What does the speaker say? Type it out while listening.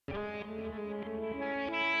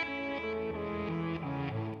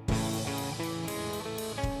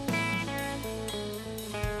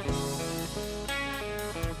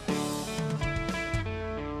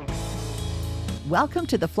Welcome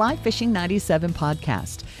to the Fly Fishing 97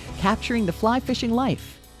 podcast, capturing the fly fishing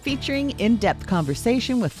life, featuring in-depth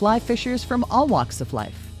conversation with fly fishers from all walks of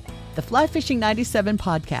life. The Fly Fishing 97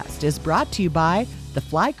 podcast is brought to you by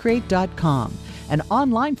theflycrate.com, an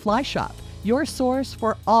online fly shop, your source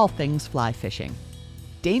for all things fly fishing.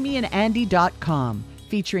 DamianAndy.com,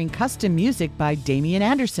 featuring custom music by Damian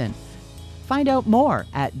Anderson. Find out more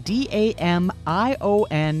at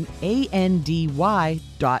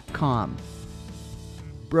DAMIONANDY.com.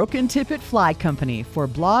 Broken Tippet Fly Company. For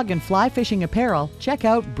blog and fly fishing apparel, check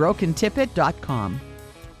out brokentippet.com.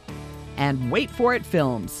 And Wait For It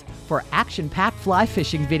Films. For action-packed fly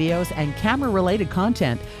fishing videos and camera-related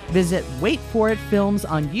content, visit Wait For It Films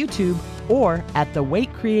on YouTube or at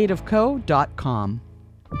thewaitcreativeco.com.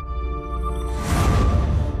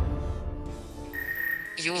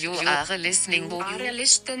 You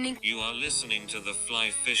are listening to the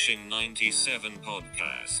Fly Fishing 97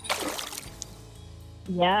 podcast.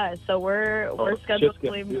 Yeah, so we're scheduled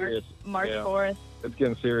to leave March 4th. It's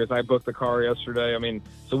getting serious. I booked the car yesterday. I mean,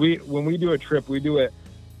 so when we do a trip, we do it,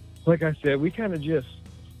 like I said, we kind of just,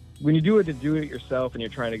 when you do it yourself and you're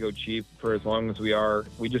trying to go cheap for as long as we are,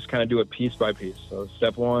 we just kind of do it piece by piece. So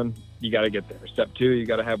step 1, you got to get there. Step 2, you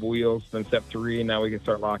got to have wheels. Then step 3, now we can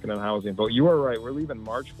start locking in housing. But you are right. We're leaving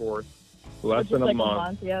March 4th. Less than a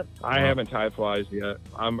month. Yep. I haven't tied flies yet.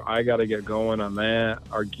 I got to get going on that.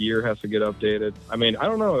 Our gear has to get updated. I mean, I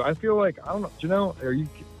don't know. I feel like, I don't know. Do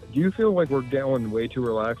you feel like we're going way too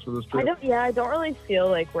relaxed for this trip? I don't really feel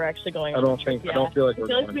like we're actually going. I don't feel like we're going. I feel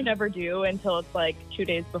like we never do until it's like 2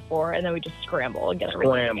 days before, and then we just scramble and get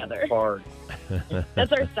everything together. Hard.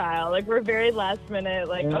 That's our style. Like, we're very last minute.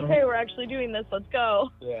 Like, okay, we're actually doing this. Let's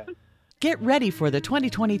go. Yeah. Get ready for the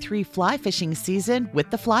 2023 fly fishing season with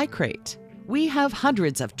the Fly Crate. We have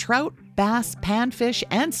hundreds of trout, bass, panfish,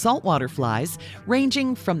 and saltwater flies,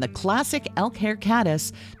 ranging from the classic elk hair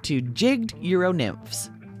caddis to jigged Euro nymphs.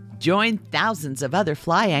 Join thousands of other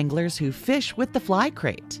fly anglers who fish with the Fly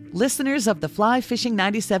Crate. Listeners of the Fly Fishing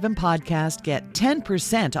 97 podcast get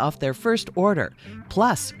 10% off their first order,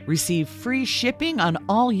 plus receive free shipping on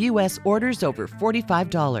all U.S. orders over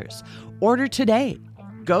 $45. Order today.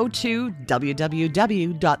 Go to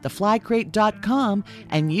www.theflycrate.com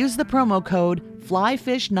and use the promo code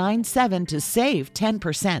FLYFISH97 to save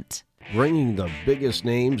 10%. Bringing the biggest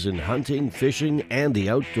names in hunting, fishing, and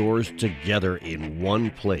the outdoors together in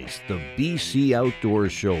one place. The BC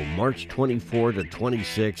Outdoors Show, March 24 to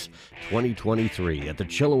 26, 2023 at the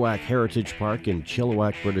Chilliwack Heritage Park in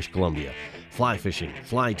Chilliwack, British Columbia. Fly fishing,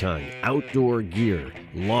 fly tying, outdoor gear,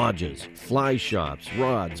 lodges, fly shops,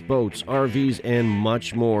 rods, boats, RVs, and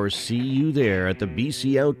much more. See you there at the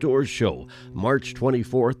BC Outdoors Show, March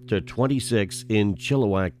 24th to 26th in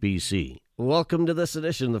Chilliwack, BC. Welcome to this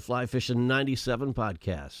edition of the Fly Fishing 97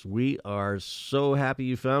 podcast. We are so happy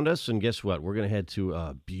you found us, and guess what? We're going to head to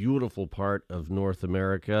a beautiful part of North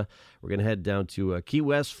America. We're going to head down to Key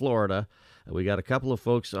West, Florida. We got a couple of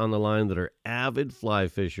folks on the line that are avid fly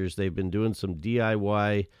fishers. They've been doing some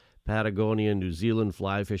DIY Patagonia, New Zealand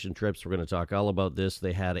fly fishing trips. We're going to talk all about this.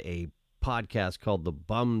 They had a podcast called the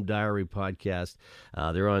Bum Diary Podcast.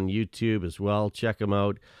 They're on YouTube as well. Check them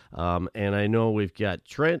out. And I know we've got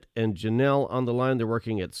Trent and Janelle on the line. They're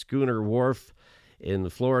working at Schooner Wharf in the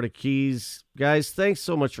Florida Keys. Guys, thanks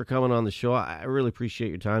so much for coming on the show. I really appreciate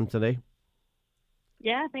your time today.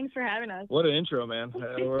 Yeah, thanks for having us. What an intro, man.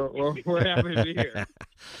 We're happy to be here.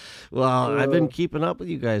 Well, I've been keeping up with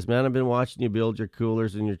you guys, man. I've been watching you build your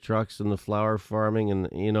coolers and your trucks and the flower farming and,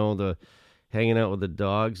 the hanging out with the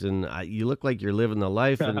dogs. And you look like you're living the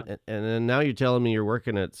life. And then now you're telling me you're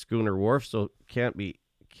working at Schooner Wharf, so can't be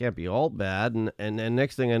all bad. And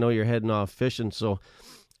next thing I know, you're heading off fishing. So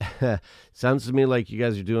sounds to me like you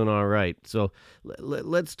guys are doing all right. So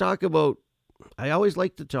let's talk about, I always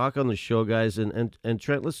like to talk on the show, guys, and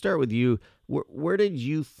Trent, let's start with you. Where did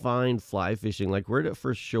you find fly fishing? Like, where did it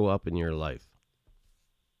first show up in your life?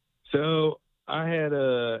 So I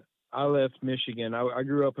left Michigan. I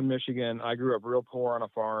grew up in Michigan. I grew up real poor on a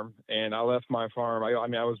farm, and I left my farm. I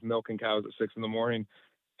was milking cows at 6 a.m.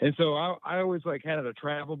 And so I always had a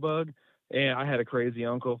travel bug, and I had a crazy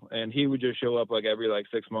uncle, and he would just show up every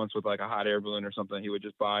 6 months with a hot air balloon or something he would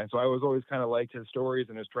just buy. So I was always kind of liked his stories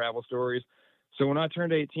and his travel stories. So when I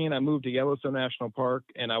turned 18, I moved to Yellowstone National Park,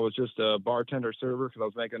 and I was just a bartender server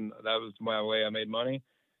because that was my way I made money.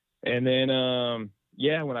 And then,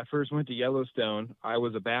 when I first went to Yellowstone, I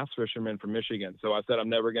was a bass fisherman from Michigan. So I said, I'm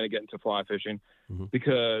never going to get into fly fishing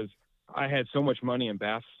because I had so much money in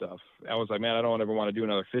bass stuff. I was like, man, I don't ever want to do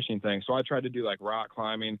another fishing thing. So I tried to do rock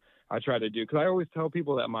climbing. Because I always tell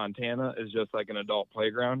people that Montana is just like an adult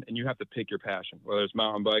playground, and you have to pick your passion, whether it's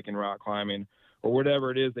mountain biking, rock climbing, or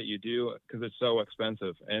whatever it is that you do, because it's so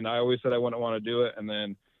expensive. And I always said I wouldn't want to do it, and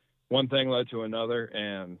then one thing led to another,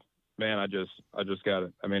 and man, I just got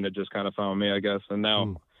it. I mean, it just kind of found me, I guess. And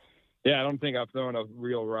now, yeah, I don't think I've thrown a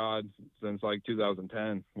real rod since like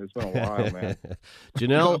 2010. It's been a while, man.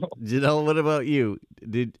 Janelle, what about you?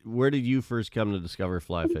 Where did you first come to discover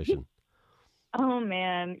fly fishing? Oh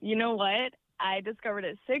man, you know what? I discovered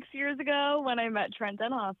it 6 years ago when I met Trent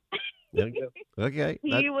Denhoff. Okay.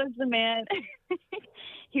 He was the man.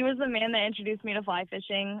 He was the man that introduced me to fly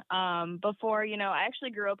fishing. Before, I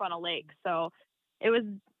actually grew up on a lake, so it was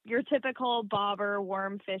your typical bobber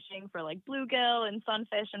worm fishing for like bluegill and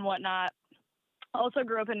sunfish and whatnot. Also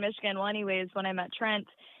grew up in Michigan. Well, anyways, when I met Trent,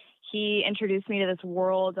 he introduced me to this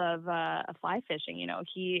world of fly fishing.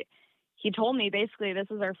 He told me basically this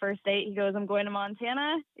was our first date. He goes, "I'm going to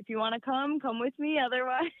Montana. If you want to come with me.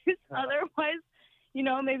 Otherwise,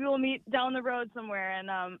 maybe we'll meet down the road somewhere." And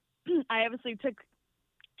I obviously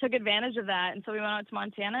took advantage of that, and so we went out to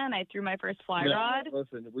Montana, and I threw my first fly rod.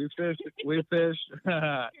 Listen, we fished.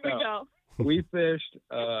 Here we go. We fished.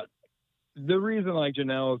 The reason, like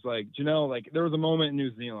Janelle, there was a moment in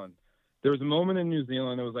New Zealand.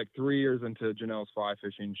 It was like 3 years into Janelle's fly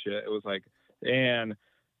fishing shit. It was like, and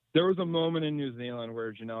there was a moment in New Zealand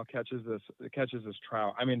where Janelle catches this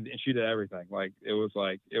trout. I mean, she did everything. Like it was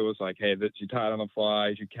like, hey, that she tied on the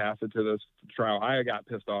fly, she cast it to this trout. I got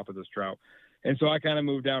pissed off at this trout. And so I kind of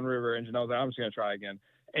moved downriver, and Janelle was like, I'm just going to try again.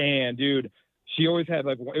 And dude, she always had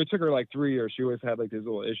it took her like 3 years. She always had like these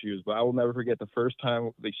little issues, but I will never forget the first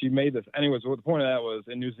time she made this. Anyways, what the point of that was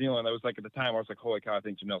in New Zealand, I was like, at the time I was like, holy cow, I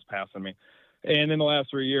think Janelle's passing me. And in the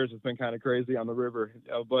last 3 years, it's been kind of crazy on the river.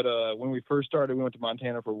 But when we first started, we went to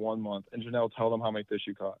Montana for 1 month, and Janelle, tell them how many fish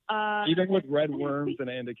you caught. Even with red worms and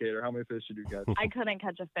an indicator, how many fish did you catch? I couldn't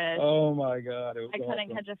catch a fish. Oh my God. I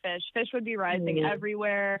couldn't catch a fish. Fish would be rising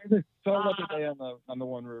everywhere. Tell them about the day on the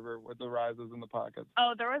one river with the rises in the pockets.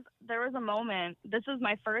 Oh, there was a moment. This was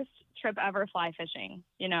my first trip ever fly fishing,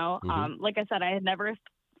 Like I said, I had never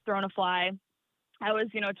thrown a fly. I was,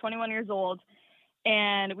 21 years old.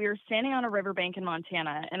 And we were standing on a riverbank in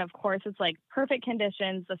Montana. And of course, it's like perfect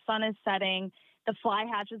conditions. The sun is setting, the fly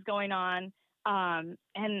hatch is going on.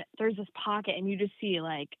 And there's this pocket, and you just see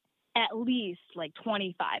at least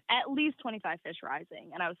 25 fish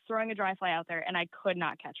rising. And I was throwing a dry fly out there, and I could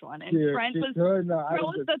not catch one. And Brent was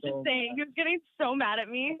such a thing. He was getting so mad at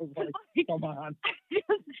me. Come on.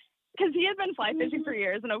 Because he had been fly fishing for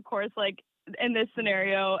years. And of course, in this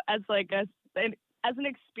scenario, as an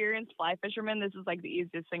experienced fly fisherman, this is the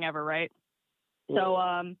easiest thing ever, right? So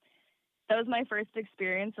that was my first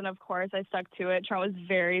experience, and of course I stuck to it. Trent was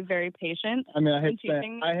very, very patient. I mean,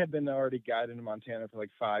 I had been already guided in Montana for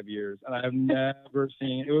 5 years, and I have never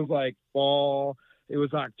seen. It was like fall. It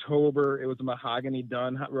was October. It was a mahogany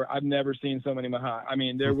dun. I've never seen so many mahogany. I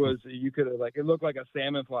mean, there was you could have it looked like a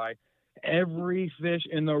salmon fly. Every fish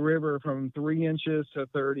in the river from 3 inches to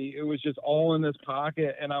 30, it was just all in this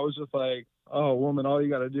pocket, and I was just like, oh, woman, all you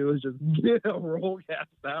got to do is just get a roll cast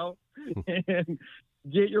out and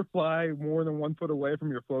get your fly more than 1 foot away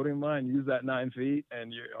from your floating line. Use that 9 feet,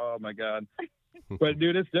 and oh my God. But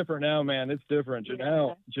dude, it's different now, man. It's different.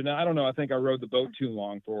 Janelle, I don't know. I think I rode the boat too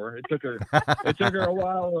long for her. It took her a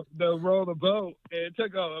while to row the boat. It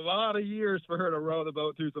took a lot of years for her to row the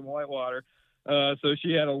boat through some whitewater. So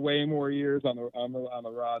she had way more years on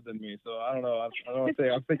the rod than me. So I don't know.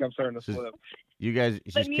 I think I'm starting to slip. You guys,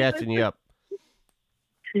 she's catching you up.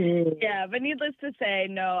 Yeah, but needless to say,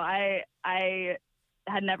 no, I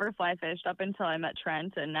had never fly fished up until I met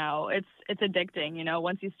Trent, and now it's addicting.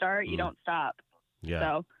 Once you start, you don't stop. Yeah.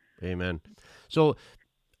 So. Amen. So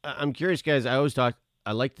I'm curious, guys. I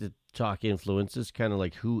like to talk influences, kind of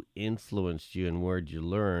like who influenced you and where'd you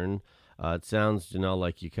learn. It sounds,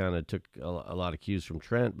 like you kind of took a lot of cues from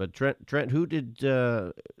Trent. But Trent, who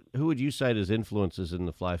would you cite as influences in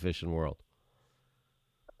the fly fishing world?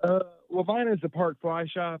 Well, mine is the Park Fly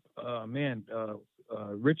Shop.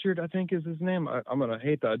 Richard, I think is his name. I'm gonna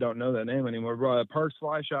hate that I don't know that name anymore. Park's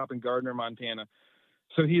Fly Shop in Gardner, Montana.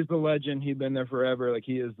 So he's the legend. He's been there forever.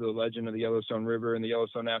 He is the legend of the Yellowstone River and the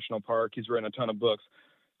Yellowstone National Park. He's written a ton of books.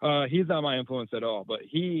 He's not my influence at all, but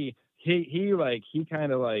he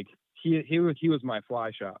was my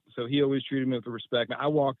fly shop. So he always treated me with respect. I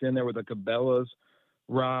walked in there with a Cabela's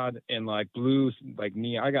rod and blue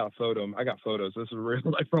knee. I got photos. This is real,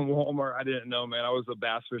 from Walmart. I didn't know, man. I was a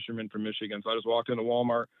bass fisherman from Michigan, so I just walked into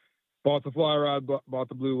Walmart, bought the fly rod, bought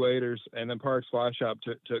the blue waders, and then Parks Fly Shop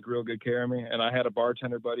took real good care of me. And I had a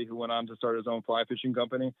bartender buddy who went on to start his own fly fishing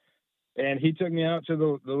company. And he took me out to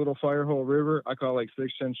the little Firehole River. I caught like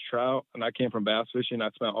 6-inch trout, and I came from bass fishing. I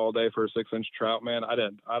spent all day for a 6-inch trout, man. I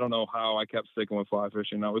don't know how I kept sticking with fly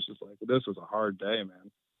fishing. I was just like, this was a hard day,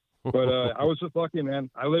 man. But I was just lucky, man.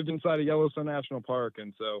 I lived inside of Yellowstone National Park,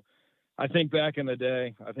 and so I think back in the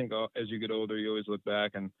day, I think as you get older, you always look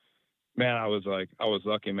back, and man, I was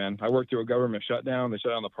lucky, man. I worked through a government shutdown. They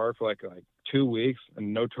shut down the park for like 2 weeks,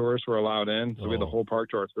 and no tourists were allowed in, so we had the whole park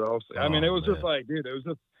to ourselves. I mean, it was just like, dude, it was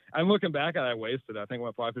just. I'm looking back at it, I wasted. I think I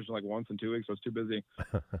went fly fishing like once in 2 weeks. I was too busy.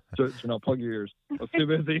 So, plug your ears. I was too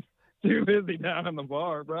busy down in the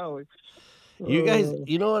bar, probably. You guys,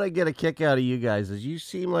 you know what I get a kick out of you guys is you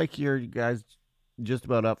seem like you guys just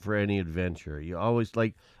about up for any adventure. You always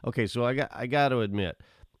like. Okay, so I got to admit,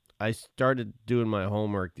 I started doing my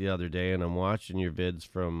homework the other day, and I'm watching your vids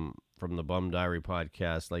from the Bum Diary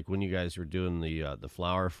podcast, like when you guys were doing the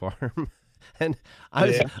flower farm. And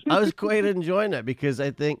I was quite enjoying that because I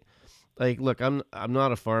think, like, look, I'm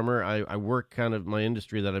not a farmer. I work kind of, my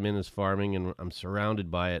industry that I'm in is farming, and I'm surrounded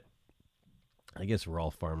by it. I guess we're all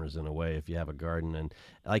farmers in a way if you have a garden. And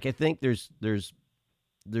like, I think there's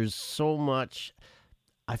so much.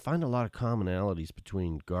 I find a lot of commonalities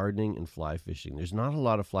between gardening and fly fishing. There's not a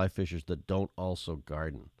lot of fly fishers that don't also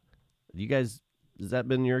garden. You guys, has that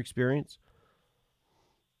been your experience?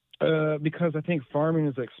 Because I think farming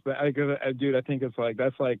is dude, I think it's like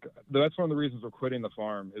that's one of the reasons we're quitting the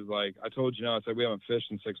farm is like I told you, I said we haven't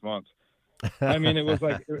fished in 6 months. I mean, it was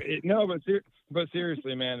like but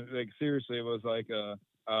seriously, man, like seriously, it was like yeah,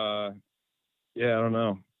 I don't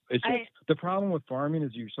know. It's just, the problem with farming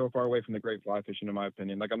is you're so far away from the great fly fishing, in my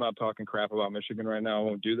opinion. Like I'm not talking crap about Michigan right now. I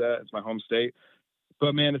won't do that. It's my home state,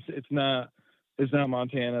 but man, it's not. It's not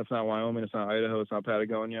Montana. It's not Wyoming. It's not Idaho. It's not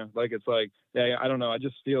Patagonia. Like, it's like, yeah, I don't know. I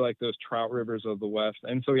just feel like those trout rivers of the West.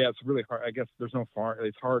 And so, yeah, it's really hard. I guess there's no farm.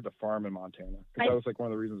 It's hard to farm in Montana. Because that was like one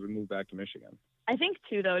of the reasons we moved back to Michigan. I think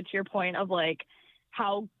too, though, to your point of like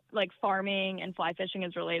how like farming and fly fishing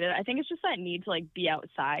is related. I think it's just that need to like be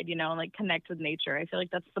outside, and like connect with nature. I feel like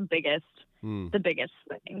that's the biggest thing.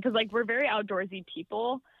 Because like we're very outdoorsy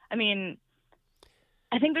people. I mean,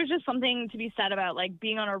 I think there's just something to be said about like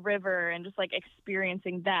being on a river and just like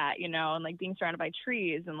experiencing that, and like being surrounded by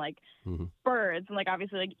trees and like birds and like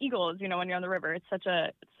obviously like eagles, when you're on the river. It's such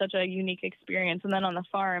a unique experience. And then on the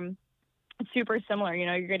farm, it's super similar.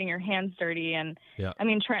 You're getting your hands dirty. And I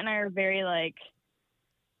mean, Trent and I are very like,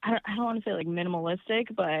 I don't want to say like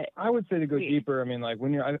minimalistic, but I would say to go deeper. I mean, like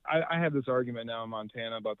when I have this argument now in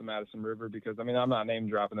Montana about the Madison River because I mean I'm not name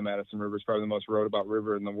dropping the Madison River. It's probably the most wrote about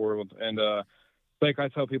river in the world. And like I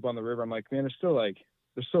tell people on the river, I'm like, man, there's still a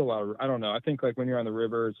lot of, I don't know. I think like when you're on the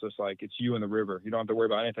river, it's just like, it's you and the river. You don't have to worry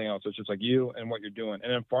about anything else. It's just like you and what you're doing.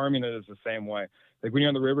 And in farming, it is the same way. Like when you're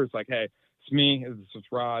on the river, it's like, hey, it's me, it's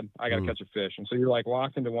Rod, I got to catch a fish. And so you're like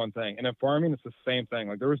locked into one thing. And in farming, it's the same thing.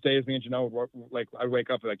 Like there was days me and Janelle, like I'd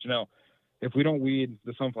wake up like, Janelle, if we don't weed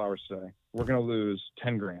the sunflowers today, we're going to lose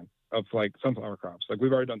 10 grand of like sunflower crops. Like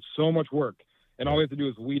we've already done so much work. And all we have to do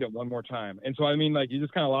is weed it one more time. And so, I mean, like, you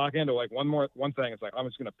just kind of lock into like one thing. It's like, I'm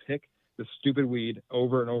just going to pick this stupid weed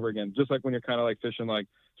over and over again. Just like when you're kind of like fishing, like,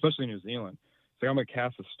 especially in New Zealand. It's like, I'm going to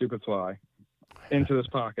cast a stupid fly into this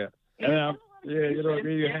pocket. And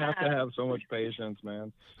you have to have so much patience,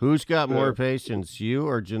 man. Who's got more patience, you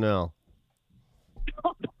or Janelle?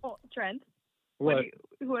 Trent. What?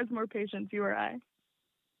 Who has more patience, you or I?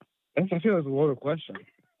 I feel like it's a loaded question.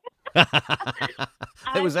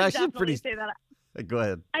 It was actually pretty. Say that. Go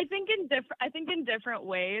ahead. I think in different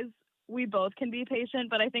ways we both can be patient,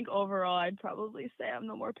 but I think overall I'd probably say I'm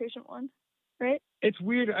the more patient one. Right? It's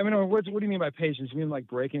weird. I mean, what do you mean by patience? You mean like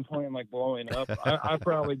breaking point and like blowing up? I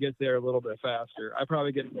probably get there a little bit faster. I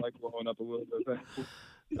probably get like blowing up a little bit faster.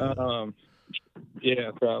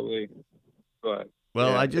 Yeah, probably. But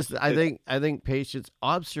well, yeah, I think patience,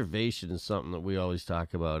 observation is something that we always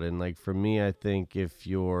talk about. And like for me, I think if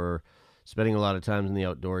you're spending a lot of time in the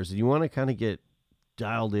outdoors and you want to kind of get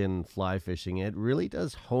dialed in fly fishing, it really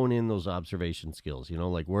does hone in those observation skills,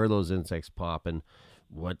 like where those insects pop and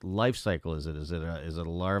what life cycle is it? Is it a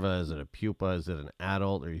larva? Is it a pupa? Is it an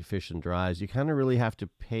adult? Are you fishing dries? You kind of really have to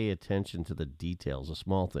pay attention to the details, the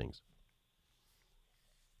small things.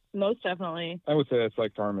 Most definitely. I would say that's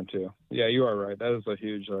like farming too. Yeah, you are right. That is a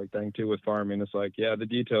huge thing too with farming. It's like, yeah, the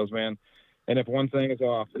details, man. And if one thing is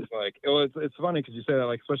off, it's like, it's funny because you say that,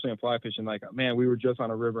 like, especially in fly fishing, like, man, we were just on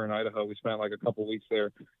a river in Idaho. We spent like a couple weeks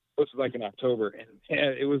there. This was like in October. And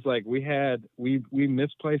it was like, we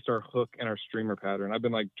misplaced our hook and our streamer pattern. I've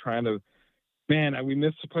been like we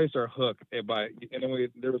misplaced our hook and then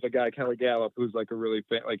there was a guy, Kelly Gallup, who's like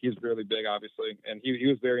he's really big, obviously. And he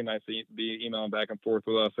was very nice to be emailing back and forth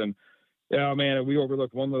with us. And Yeah, man, we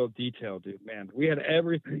overlooked one little detail, dude. Man, we had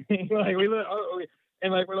everything. Like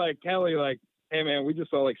and like we're like, Kelly, like, hey man, we just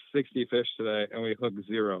saw like 60 fish today, and we hooked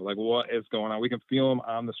 0. Like, what is going on? We can feel them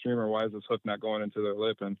on the streamer. Why is this hook not going into their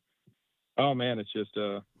lip? And oh man, it's just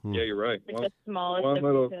yeah, you're right. Like the smallest of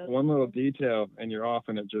details. One little detail, and you're off,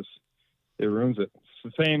 and it ruins it.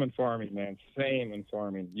 It's the same in farming, man. Same in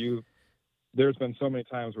farming. There's been so many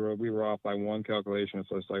times where we were off by one calculation.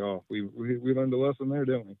 So it's like, oh, we learned a lesson there,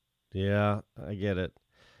 didn't we? Yeah, I get it.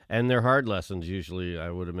 And they're hard lessons usually, I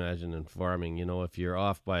would imagine, in farming. You know, if you're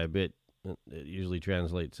off by a bit, it usually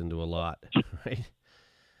translates into a lot, right?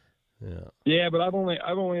 Yeah. Yeah, but I've only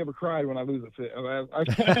ever cried when I lose a fish.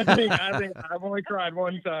 I think I've only cried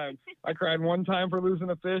one time. I cried one time for losing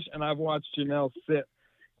a fish, and I've watched Janelle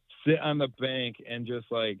sit on the bank and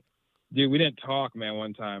just like, dude, we didn't talk, man,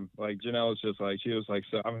 one time. Like, Janelle was just like, she was like,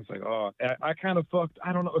 so I was like, oh, I kind of fucked.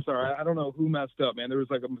 I don't know. Sorry. I don't know who messed up, man. There was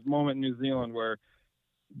like a moment in New Zealand where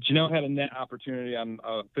Janelle had a net opportunity on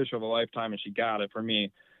a fish of a lifetime, and she got it for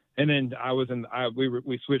me. And then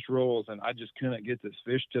we switched roles, and I just couldn't get this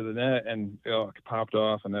fish to the net, and it popped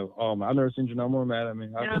off. And I've never seen Janelle more mad at me.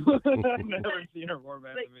 Yeah. I've never seen her more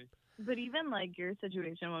mad at me. But even like your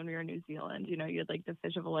situation when we were in New Zealand, you know, you had like the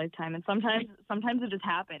fish of a lifetime, and sometimes it just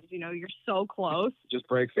happens. You know, you're so close, just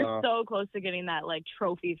breaks off. So close to getting that like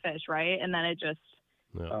trophy fish, right? And then it just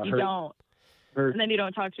you hurt. don't. And then you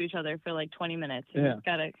don't talk to each other for like 20 minutes. You just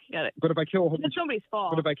gotta. But if I kill a whole it's somebody's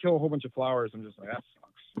fault. But if I kill a whole bunch of flowers, I'm just like, that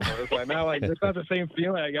sucks. You know, it's like now, like it's not the same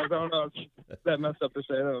feeling. I guess I don't know. It's that messed up to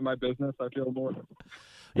say that in my business. I feel more.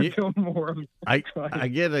 I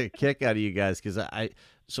get a kick out of you guys because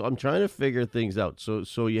so I'm trying to figure things out.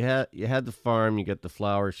 So you had the farm, you got the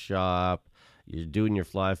flower shop, you're doing your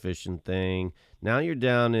fly fishing thing. Now you're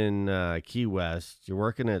down in Key West. You're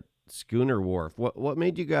working at Schooner Wharf. What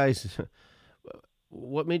made you guys?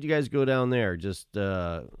 What made you guys go down there? Just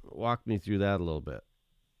walk me through that a little bit.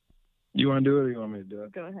 You want to do it, or you want me to do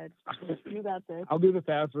it? Go ahead. You got this. I'll do the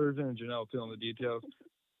fast version, and Janelle fill in the details.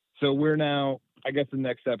 So we're now, I guess the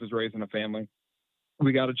next step is raising a family.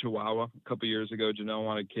 We got a Chihuahua a couple years ago. Janelle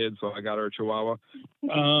wanted kids, so I got her a Chihuahua.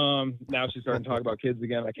 Now she's starting to talk about kids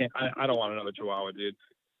again. I don't want another Chihuahua, dude.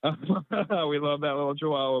 We love that little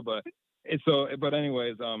Chihuahua, but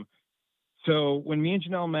anyways, so when me and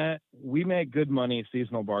Janelle met, we make good money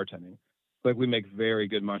seasonal bartending. Like, we make very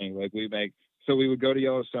good money. So we would go to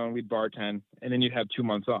Yellowstone, we'd bartend, and then you'd have 2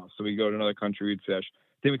 months off. So we'd go to another country, we'd fish.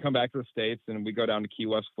 Then we'd come back to the States, and we'd go down to Key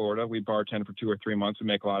West, Florida. We'd bartend for 2 or 3 months and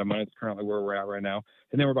make a lot of money. It's currently where we're at right now.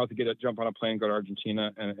 And then we're about to jump on a plane, go to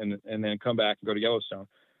Argentina, and then come back and go to Yellowstone.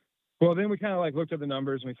 Well, then we kind of like looked at the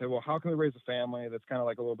numbers, and we said, well, how can we raise a family? That's kind of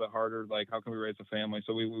like a little bit harder. Like, how can we raise a family?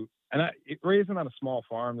 So raising on a small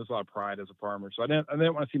farm, there's a lot of pride as a farmer. So I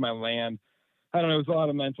didn't want to see my land. I don't know. It was a lot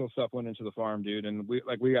of mental stuff went into the farm, dude. And we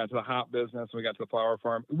got to the hop business, and we got to the flower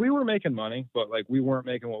farm. We were making money, but like we weren't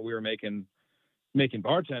making what we were making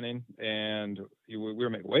bartending, and we were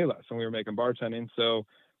making way less than we were making bartending. So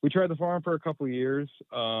we tried the farm for a couple of years.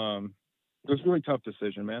 It was a really tough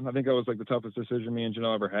decision, man. I think that was like the toughest decision me and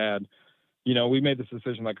Janelle ever had. You know, we made this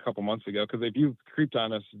decision like a couple months ago, because if you creeped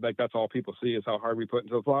on us, like that's all people see is how hard we put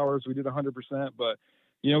into the flowers. We did 100%, but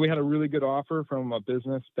you know, we had a really good offer from a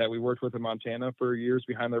business that we worked with in Montana for years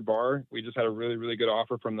behind their bar. We just had a really, really good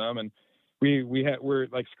offer from them. And we're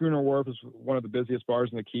like, Schooner Wharf is one of the busiest bars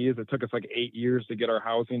in the Keys. It took us like 8 years to get our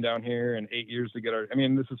housing down here, and 8 years to get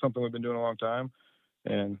this is something we've been doing a long time.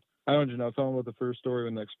 And I don't know, tell them about the first story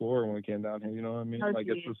with the Explorer when we came down here. You know what I mean?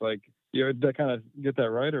 It's just like, that kind of get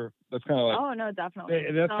that right, or that's kind of like. Oh no, definitely.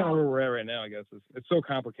 That's kind of where we're at right now. I guess it's so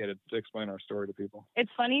complicated to explain our story to people.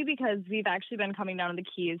 It's funny because we've actually been coming down to the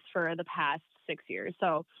Keys for the past 6 years.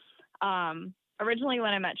 So, originally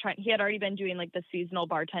when I met Trent, he had already been doing like the seasonal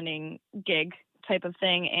bartending gig type of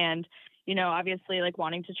thing, and you know, obviously like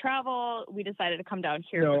wanting to travel, we decided to come down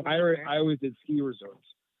here. No, I always did ski resorts.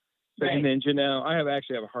 Right. And then Janelle, I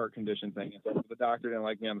actually have a heart condition thing. The doctor didn't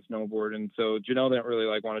like me on the snowboard, and so Janelle didn't really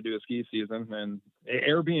want to do a ski season. And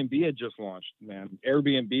Airbnb had just launched, man.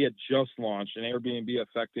 Airbnb had just launched, and Airbnb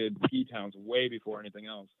affected ski towns way before anything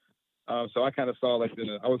else. So I kind of saw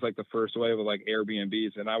I was like the first wave of like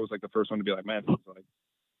Airbnbs, and I was like the first one to be like, man,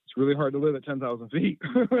 it's really hard to live at 10,000 feet.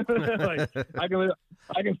 Like I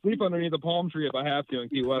can sleep underneath a palm tree if I have to in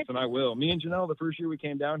Key West, and I will. Me and Janelle, the first year we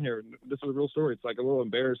came down here, this is a real story. It's like a little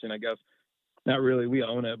embarrassing, I guess. Not really. We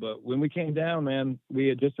own it. But when we came down, man, we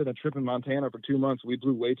had just done a trip in Montana for 2 months. We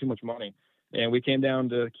blew way too much money. And we came down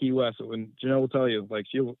to Key West. When Janelle will tell you, like,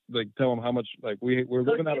 she'll tell them how much, like, we're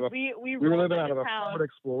living out of a Ford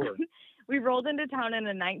Explorer. We rolled into town in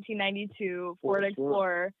a 1992 Ford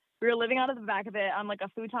Explorer. We were living out of the back of it on like a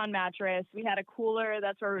futon mattress. We had a cooler.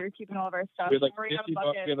 That's where we were keeping all of our stuff. We had like Pouring out $50 a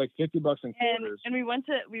bucket. we had like $50 in And quarters. we went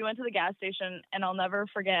to the gas station, and I'll never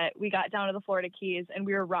forget. We got down to the Florida Keys, and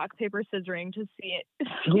we were rock paper scissoring to see it.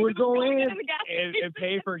 Who would go in into the gas and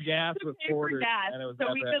pay for gas with Pay for quarters? gas. And it was So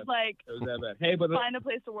that we bad. could like It was that bad. Hey, but find a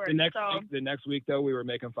place to work. the next so week though, we were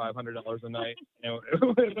making $500 a night. And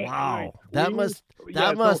Wow, that must Yeah,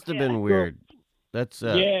 have yeah. been weird. That's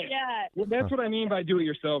yeah. Well, that's what I mean by do it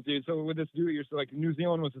yourself, dude. So with this do it yourself, like New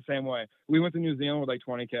Zealand was the same way. We went to New Zealand with like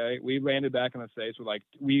 $20K. We landed back in the States with like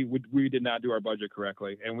we did not do our budget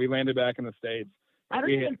correctly, and we landed back in the States. I don't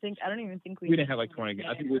we even think we didn't have like 20K.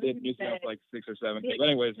 I think we did New Zealand for like 6 or 7K. But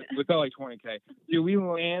anyways, we felt like 20K. Dude, we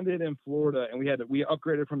landed in Florida, and we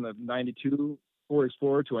upgraded from the '92 Ford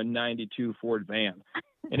Explorer to a '92 Ford van,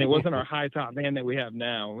 and it wasn't our high top van that we have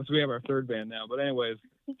now. So we have our third van now. But anyways,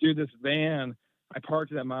 dude, this van. I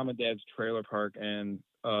parked it at Mom and Dad's trailer park and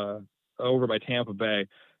over by Tampa Bay.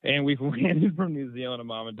 And we landed from New Zealand, and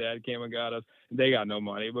Mom and Dad came and got us. They got no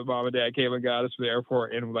money, but Mom and Dad came and got us to the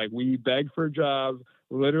airport. And like we begged for jobs.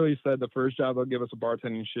 Literally said the first job they'll give us a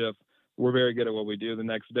bartending shift. We're very good at what we do. The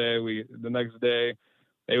next day,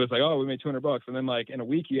 it was like, oh, we made $200. And then like in a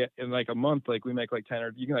week, in like a month, like we make like 10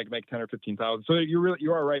 or you can like make 10 or 15,000. So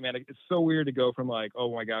you are right, man. It's so weird to go from like,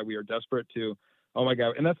 oh my God, we are desperate to, oh my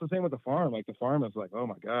God. And that's the same with the farm. Like the farm is like, oh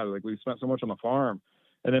my God, like we spent so much on the farm.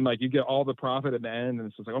 And then like you get all the profit at the end, and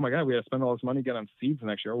it's just like, oh my God, we had to spend all this money to get on seeds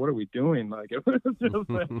next year. What are we doing? Like it was just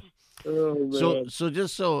like, oh man. so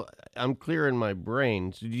just so I'm clear in my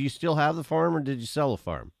brain, so do you still have the farm or did you sell the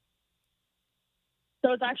farm?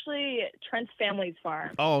 So it's actually Trent's family's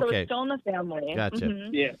farm. Oh, So okay. it's still in the family. Gotcha. Mhm.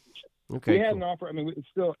 Yeah. Okay, We had cool. an offer. I mean, it's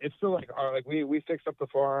still like we fixed up the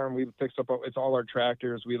farm. We fixed up. It's all our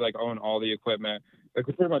tractors. We like own all the equipment. Like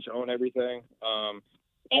we pretty much own everything.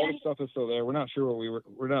 All the stuff is still there. We're not sure what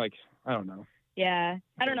we're not like. I don't know. Yeah.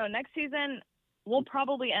 I don't know. Next season, we'll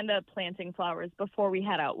probably end up planting flowers before we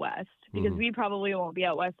head out west because Mhm. we probably won't be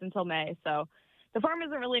out west until May. So the farm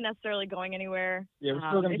isn't really necessarily going anywhere. Yeah, we're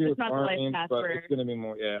still gonna it's do just not the life farming, path but we're- it's gonna be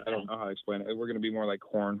more. Yeah, I don't know how to explain it. We're gonna be more like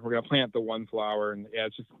corn. We're gonna plant the one flower, and yeah,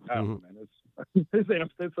 it's just I don't know, man. It's this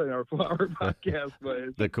ain't our flower podcast, but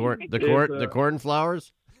it's, The It's,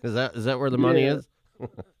 cornflowers? Is that where the money Yeah. is?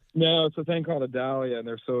 no, it's a thing called a dahlia, and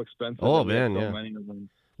they're so expensive. Oh, and we have man, so yeah. many of them.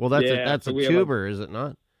 Well, that's Yeah, that's so a we have, like- tuber, is it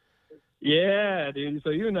not? Yeah, dude. So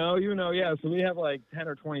you know, yeah. So we have like 10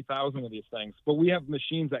 or 20,000 of these things, but we have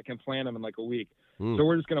machines that can plant them in like a week. Hmm. So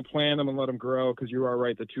we're just gonna plant them and let them grow because you are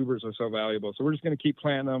right. The tubers are so valuable. So we're just gonna keep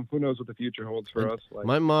planting them. Who knows what the future holds for us? Like,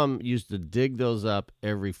 My mom used to dig those up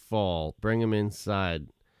every fall, bring them inside,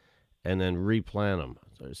 and then replant them.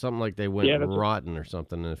 So something like they went Yeah, that's- rotten or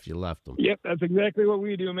something if you left them. Yep, that's exactly what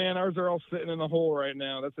we do, man. Ours are all sitting in the hole right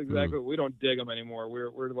now. That's Hmm. exactly what we don't dig them anymore.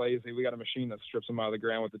 We're lazy. We got a machine that strips them out of the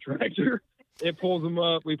ground with the tractor. It pulls them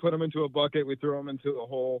up. We put them into a bucket. We throw them into a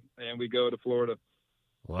hole, and we go to Florida.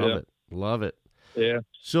 Love it. Yeah.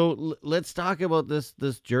 So let's talk about this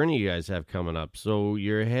journey you guys have coming up. So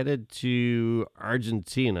you're headed to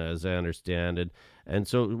Argentina, as I understand it. And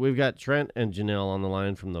so we've got Trent and Janelle on the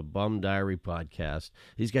line from the Bum Diary podcast.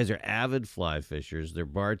 These guys are avid fly fishers. They're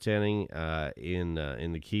bartending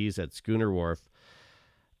in the Keys at Schooner Wharf.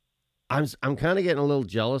 I'm kind of getting a little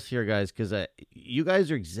jealous here, guys, because you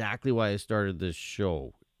guys are exactly why I started this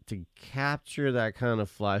show, to capture that kind of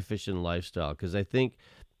fly fishing lifestyle. Because I think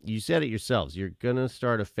you said it yourselves, you're gonna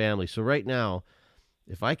start a family. So right now,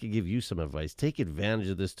 if I could give you some advice, take advantage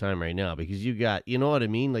of this time right now, because you got, you know what I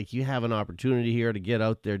mean? Like you have an opportunity here to get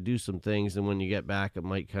out there, do some things, and when you get back, it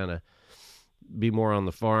might kind of be more on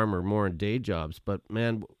the farm or more in day jobs. But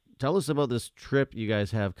man, tell us about this trip you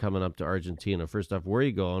guys have coming up to Argentina. First off, where are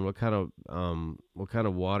you going? What kind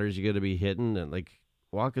of waters you going to be hitting? And like,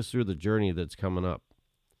 walk us through the journey that's coming up.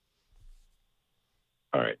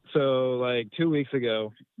 All right. So like 2 weeks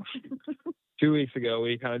ago,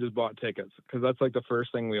 we kind of just bought tickets because that's like the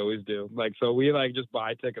first thing we always do. Like, so we like just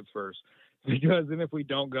buy tickets first because then if we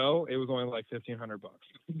don't go, it was only like $1,500.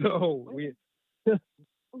 So we,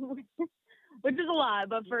 Which is a lot,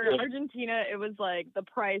 but for Argentina, it was like the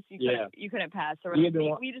price you couldn't pass. So We had to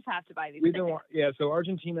wa- we just have to buy these we tickets. didn't. So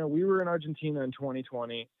Argentina, we were in Argentina in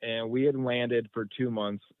 2020, and we had landed for 2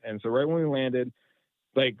 months. And so right when we landed,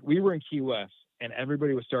 like we were in Key West, and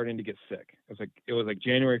everybody was starting to get sick. It was like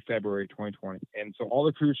January, February 2020, and so all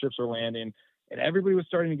the cruise ships were landing, and everybody was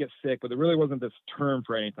starting to get sick. But there really wasn't this term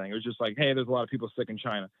for anything. It was just like, hey, there's a lot of people sick in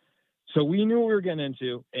China. So we knew what we were getting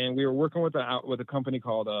into, and we were working with a company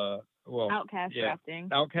called Outcast Rafting.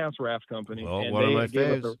 Outcast Raft Company. Well, and one of they my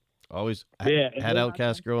gave us faves. Always Yeah, had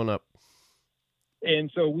Outcast growing up.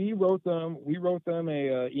 And so we wrote them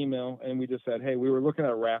a email, and we just said, hey, we were looking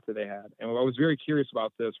at a raft that they had, and I was very curious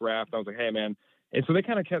about this raft. I was like, hey, man. And so they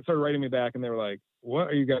kind of started writing me back, and they were like, what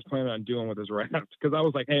are you guys planning on doing with this raft? Because I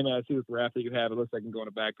was like, hey, man, I see this raft that you have. It looks like it can go in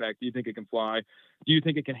a backpack. Do you think it can fly? Do you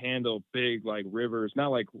think it can handle big, like, rivers?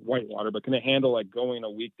 Not like whitewater, but can it handle, like, going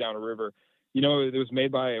a week down a river? You know, it was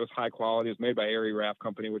high quality. It was made by Erie Raft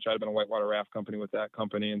Company, which I'd been a whitewater raft company with that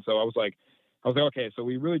company. And so I was like, okay, so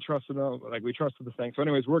we really trusted them. Like, we trusted this thing. So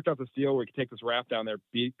anyways, worked out this deal where we could take this raft down there,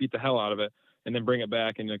 beat the hell out of it, and then bring it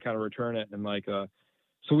back and kind of return it. And like,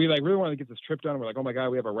 so we like really wanted to get this trip done. We're like, oh my God,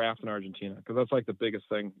 we have a raft in Argentina. Cause that's like the biggest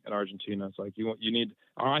thing in Argentina. It's like, you need,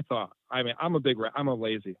 I'm a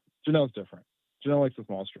lazy. Janelle's different. Janelle likes the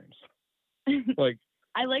small streams. Like,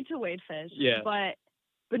 I like to wade fish. Yeah.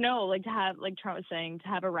 But no, like to have, like Trent was saying, to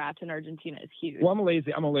have a raft in Argentina is huge. Well,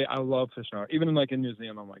 I love fishing. Even in New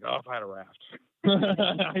Zealand, I'm like, oh, if I had a raft.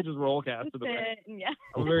 I just roll cast to the bank. Yeah.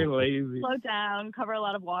 I'm very lazy. Slow down, cover a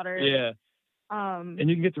lot of water. Yeah. And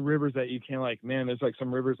you can get to rivers that you can't, like, man, there's like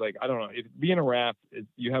some rivers, like, I don't know, if being a raft,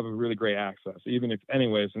 you have a really great access,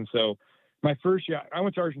 anyways. And so my first year, I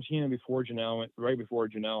went to Argentina right before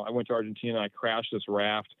Janelle, I went to Argentina, I crashed this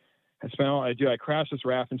raft. I crashed this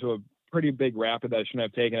raft into a pretty big rapid that I shouldn't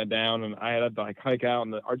have taken it down. And I had to like hike out,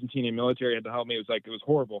 and the Argentinian military had to help me. It was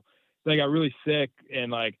horrible. Then I got really sick, and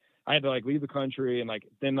like, I had to like leave the country, and like,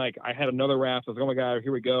 then like I had another raft. I was like, oh my God,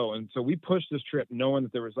 here we go. And so we pushed this trip knowing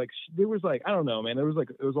that there was like, I don't know, man, there was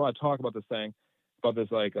a lot of talk about this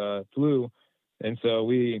flu. And so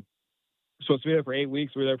we were supposed to be there for 8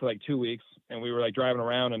 weeks. We were there for like 2 weeks, and we were like driving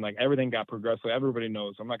around, and like everything got progressively. Everybody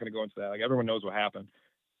knows. I'm not going to go into that. Like, everyone knows what happened.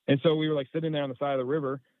 And so we were like sitting there on the side of the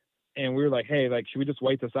river, and we were like, hey, like, should we just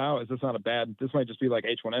wait this out? Is this not this might just be like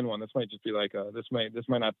H1N1. This might just be like, this might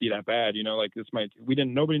not be that bad. You know, like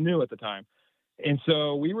nobody knew at the time. And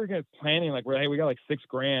so we were planning, like, hey, we got like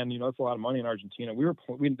 $6,000, you know, that's a lot of money in Argentina.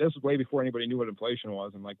 This was way before anybody knew what inflation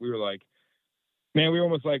was. And like, we were like, man, we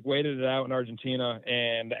almost like waited it out in Argentina,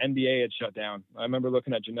 and the NBA had shut down. I remember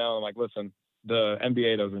looking at Janelle and like, listen, the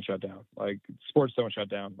NBA doesn't shut down. Like, sports don't shut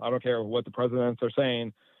down. I don't care what the presidents are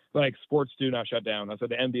saying. Like, sports do not shut down. I said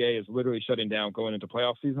the NBA is literally shutting down going into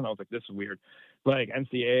playoff season. I was like, this is weird. Like,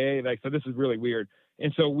 NCAA, like, so this is really weird.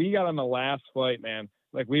 And so we got on the last flight, man.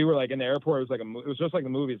 Like, we were like in the airport. It was just like the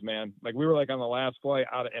movies, man. Like, we were like on the last flight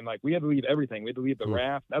out, and like we had to leave everything. We had to leave the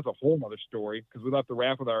raft. That's a whole nother story, because we left the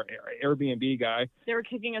raft with our Airbnb guy. They were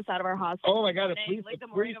kicking us out of our hostel. Oh my God, the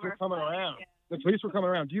police were coming around. The police were coming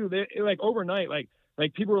around, dude. Like overnight, like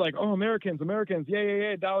people were like, oh, Americans,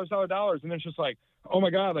 yeah, dollars. And then it's just like, oh my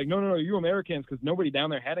God, like, no, you Americans, because nobody down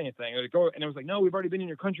there had anything. And it was like, no, we've already been in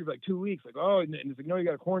your country for like 2 weeks. Like, oh, and it's like, no, you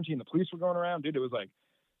got to quarantine. The police were going around, dude. It was like,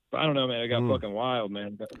 I don't know, man. It got fucking wild,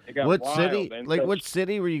 man. It got what wild, city? Man. Like, what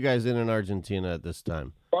city were you guys in Argentina at this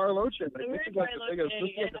time? Bariloche. Like, this is like the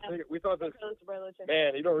biggest. We thought that.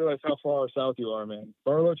 Man, you don't realize how far south you are, man.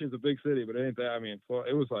 Bariloche is a big city, but it ain't that. I mean,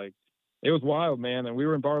 it was wild, man. And we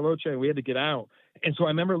were in Bariloche, and we had to get out. And so I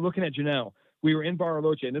remember looking at Janelle. We were in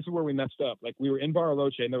Bariloche, and this is where we messed up. Like, we were in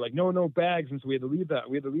Bariloche, and they're like, no bags, and so we had to leave that.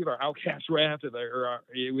 We had to leave our outcast raft, we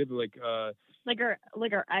had to like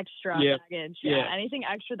our extra baggage, anything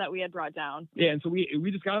extra that we had brought down. Yeah, and so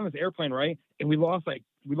we just got on this airplane, right? And we lost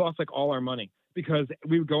all our money, because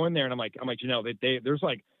we would go in there, and I'm like Janelle, there's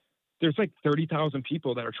like 30,000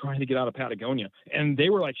 people that are trying to get out of Patagonia, and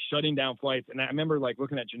they were like shutting down flights. And I remember like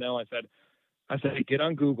looking at Janelle. I said, get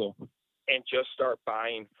on Google and just start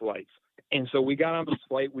buying flights. And so we got on this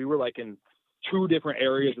flight. We were like in 2 different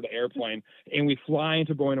areas of the airplane, and we fly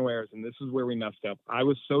into Buenos Aires. And this is where we messed up. I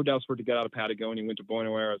was so desperate to get out of Patagonia, went to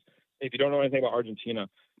Buenos Aires. If you don't know anything about Argentina,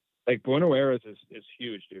 like, Buenos Aires is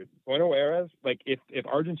huge, dude. Buenos Aires, like, if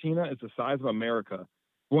Argentina is the size of America,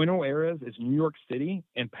 Buenos Aires is New York City,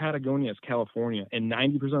 and Patagonia is California. And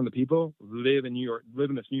 90% of the people live in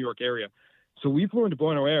this New York area. So we flew into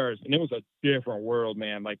Buenos Aires, and it was a different world,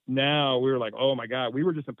 man. Like, now we were like, oh my God, we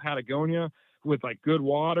were just in Patagonia with like good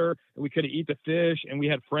water, and we could have eat the fish, and we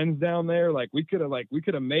had friends down there. Like, we could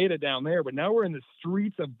have made it down there, but now we're in the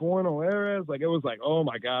streets of Buenos Aires. Like, it was like, oh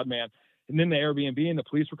my God, man. And then the Airbnb and the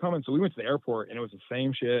police were coming. So we went to the airport, and it was the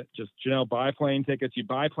same shit. Just, buy plane tickets. You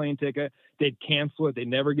buy plane ticket, they'd cancel it. They'd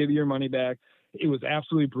never give you your money back. It was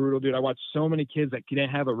absolutely brutal, dude. I watched so many kids that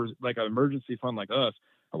didn't have an emergency fund like us.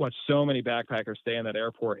 I watched so many backpackers stay in that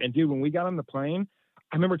airport. And dude, when we got on the plane,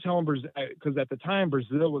 I remember telling Brazil, because at the time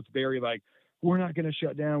Brazil was very like, we're not going to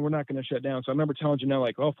shut down. We're not going to shut down. So I remember telling Janelle,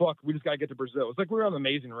 like, oh, fuck, we just got to get to Brazil. It's like we were on the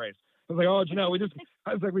Amazing Race. I was like, oh, Janelle, we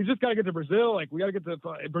just got to get to Brazil. Like, we got to get to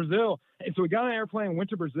Brazil. And so we got on an airplane,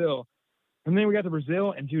 went to Brazil. And then we got to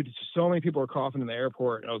Brazil, and dude, so many people were coughing in the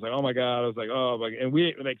airport. And I was like, oh my God. I was like, oh, like, and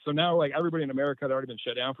we like, so now like everybody in America had already been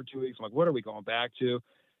shut down for 2 weeks. I'm like, what are we going back to?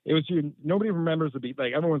 It was, dude, nobody remembers the beat.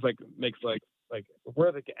 Like everyone's like, makes like we're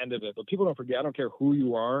at the end of it, but people don't forget. I don't care who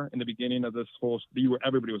you are in the beginning of this whole,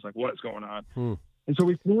 everybody was like, what's going on? And so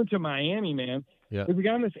we flew into Miami, man. Yeah. We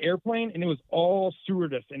got on this airplane, and it was all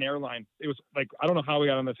stewardess and airline. It was like, I don't know how we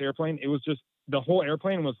got on this airplane. It was just, the whole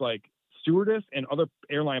airplane was like stewardess and other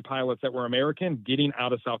airline pilots that were American getting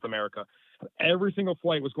out of South America. Every single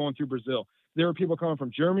flight was going through Brazil. There were people coming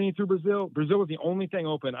from Germany through Brazil. Brazil was the only thing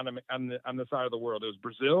open on the side of the world. It was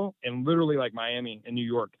Brazil and literally like Miami and New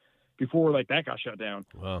York before like that got shut down.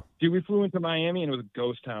 Wow. Dude, we flew into Miami, and it was a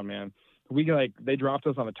ghost town, man. They dropped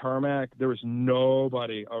us on the tarmac. There was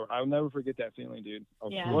nobody. Oh, I'll never forget that feeling, dude.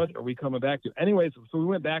 What are we coming back to? Anyways, so we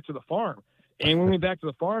went back to the farm. And when we went back to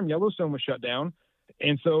the farm, Yellowstone was shut down.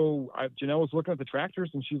 And so Janelle was looking at the tractors,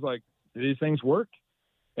 and she's like, do these things work?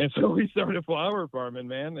 And so we started flower farming,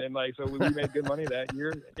 man. And like, so we made good money that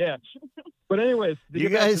year. Yeah. But anyways, you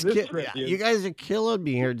guys are killing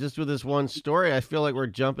me here just with this one story. I feel like we're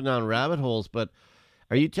jumping down rabbit holes, but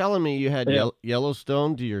are you telling me you had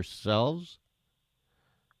Yellowstone to yourselves?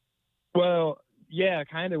 Well, yeah,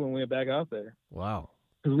 kind of when we went back out there. Wow.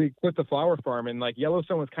 Because we quit the flower farm, and like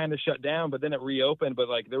Yellowstone was kind of shut down, but then it reopened. But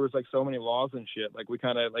like there was like so many laws and shit. Like we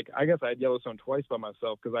kind of like, I guess I had Yellowstone twice by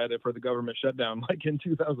myself because I had it for the government shutdown like in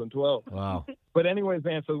 2012. Wow. But anyways,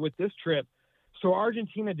 man, so with this trip, so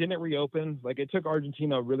Argentina didn't reopen. Like it took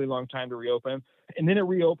Argentina a really long time to reopen, and then it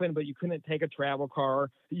reopened, but you couldn't take a travel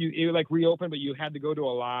car. It like reopened, but you had to go to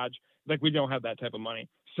a lodge. Like we don't have that type of money.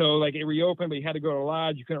 So like it reopened, but you had to go to a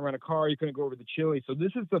lodge. You couldn't rent a car. You couldn't go over to Chile. So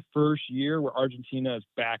this is the first year where Argentina is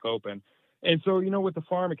back open. And so, you know, with the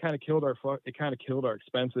farm, it kind of killed our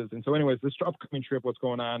expenses. And so anyways, this upcoming trip, what's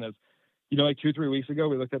going on is, you know, like 2-3 weeks ago,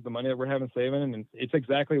 we looked at the money that we're having saving, and it's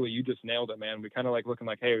exactly what you just nailed it, man. We kind of like looking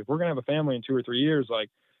like, hey, if we're going to have a family in 2 or 3 years, like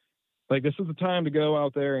this is the time to go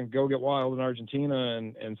out there and go get wild in Argentina.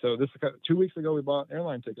 And so this 2 weeks ago, we bought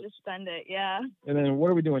airline tickets. Just spend it, yeah. And then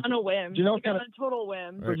what are we doing? On a whim. Janelle on a total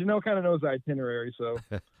whim. Right. Janelle kind of knows the itinerary, so.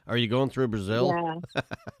 Are you going through Brazil?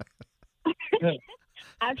 Yeah.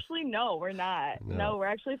 Actually, no, we're not. No, we're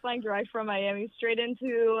actually flying direct from Miami straight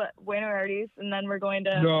into Buenos Aires, and then we're going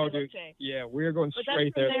to dude. Yeah, we're going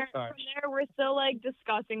straight there this time. From there, we're still like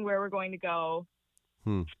discussing where we're going to go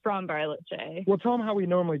from Bariloche. Well, tell them how we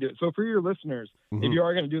normally do it. So for your listeners, if you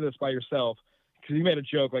are going to do this by yourself, because you made a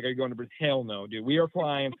joke like, are you going to Brazil? Hell no, dude. We are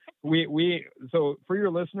flying. So for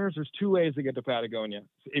your listeners, there's 2 ways to get to Patagonia.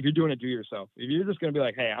 If you're doing it, do yourself. If you're just going to be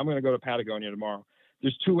like, hey, I'm going to go to Patagonia tomorrow,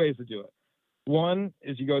 there's 2 ways to do it. One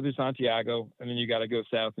is you go through Santiago, and then you got to go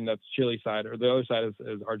south, and that's Chile side, or the other side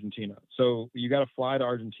is Argentina. So you got to fly to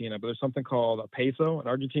Argentina, but there's something called a peso, an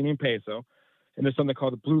Argentinian peso, and there's something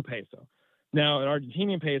called a blue peso. Now, an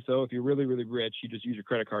Argentinian peso, if you're really, really rich, you just use your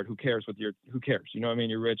credit card. Who cares? Who cares? You know what I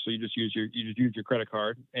mean? You're rich, so you just use your credit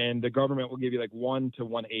card, and the government will give you like 1 to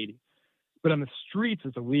 180. But on the streets,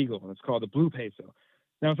 it's illegal, and it's called the blue peso.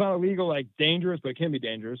 Now, it's not illegal, like dangerous, but it can be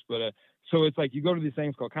dangerous. But so it's like you go to these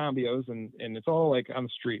things called cambios, and it's all like on the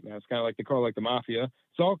street, man. It's kind of like they call it like the mafia.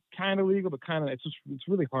 It's all kind of legal, but kind of it's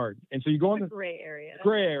really hard. And so you go on the gray area.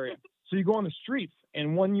 So you go on the streets,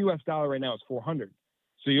 and $1 right now is $400.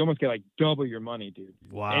 So you almost get like double your money, dude.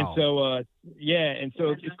 Wow. And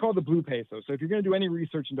so it's called the blue peso. So if you're going to do any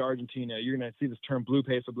research into Argentina, you're going to see this term blue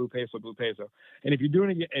peso, blue peso, blue peso. And if you're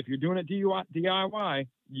doing it DIY,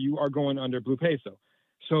 you are going under blue peso.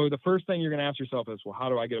 So the first thing you're going to ask yourself is, well, how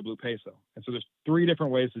do I get a blue peso? And so there's 3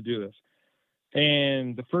 different ways to do this.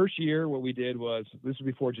 And the first year, what we did was, this was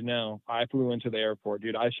before Janelle, I flew into the airport.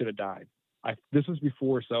 Dude, I should have died. This was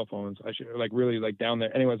before cell phones. I should really down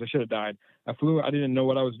there. Anyways, I should have died. I didn't know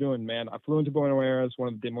what I was doing, man. I flew into Buenos Aires,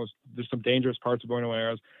 there's some dangerous parts of Buenos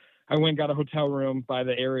Aires. I went and got a hotel room by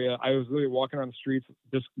the area. I was literally walking around the streets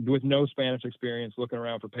just with no Spanish experience, looking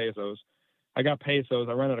around for pesos. I got pesos.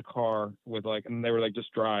 I rented a car and they were like,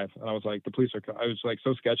 just drive. And I was like, the police I was like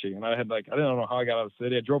so sketchy. And I didn't know how I got out of the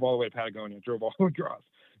city. I drove all the way to Patagonia, drove all the way across.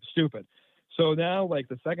 Stupid. So now like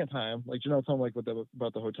the second time, like Janelle told me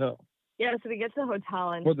about the hotel. Yeah. So we get to the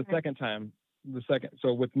hotel and. Well,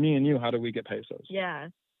 so with me and you, how do we get pesos? Yeah.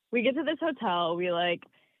 We get to this hotel.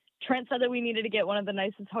 Trent said that we needed to get one of the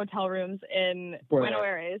nicest hotel rooms in Buenos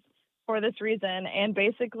Aires for this reason. And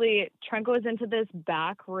basically Trent goes into this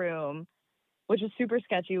back room which is super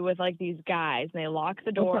sketchy with like these guys, and they lock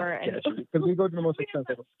the door. Because we go to the most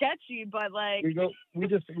expensive. Sketchy, but like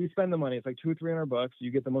we spend the money. It's like $200-$300.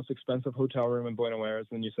 You get the most expensive hotel room in Buenos Aires,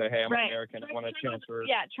 and you say, "Hey, I'm American. I want a chance for."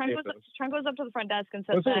 Yeah, Trent goes up to the front desk and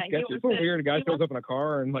says, "It's so weird. A guy shows up in a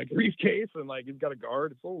car and like briefcase and like he's got a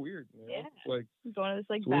guard. It's so weird. You know? Yeah, it's like he's going to this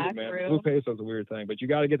like back room. Blue peso is a weird thing, but you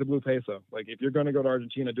got to get the blue peso. Like if you're going to go to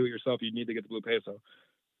Argentina, do it yourself. You need to get the blue peso.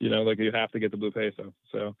 You know, like you have to get the blue peso.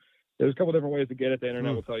 So. There's a couple different ways to get it. The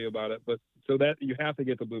internet will tell you about it, but so that you have to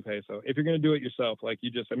get the blue peso. If you're going to do it yourself, like you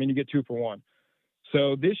get 2 for 1.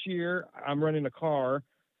 So this year I'm running a car,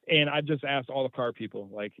 and I just asked all the car people,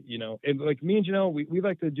 like, you know, and like me and Janelle, we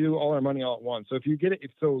like to do all our money all at once. So if you get it,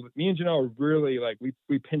 so me and Janelle are really like,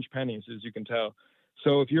 we pinch pennies, as you can tell.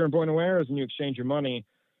 So if you're in Buenos Aires and you exchange your money,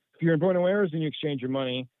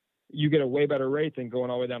 you get a way better rate than going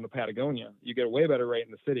all the way down to Patagonia. You get a way better rate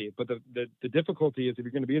in the city. But the difficulty is if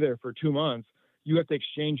you're going to be there for 2 months, you have to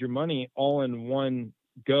exchange your money all in one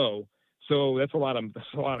go. So that's a lot of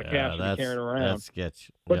cash to be carrying around. That's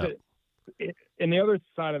sketch. But and the other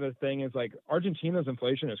side of the thing is like Argentina's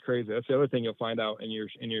inflation is crazy. That's the other thing you'll find out in your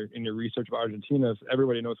research about Argentina is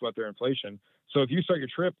everybody knows about their inflation. So if you start your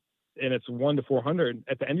trip and it's 1 to 400,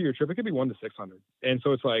 at the end of your trip it could be 1 to 600. And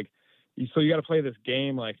so it's like, so you got to play this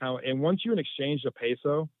game like how, and once you exchange a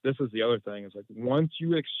peso, this is the other thing. It's like once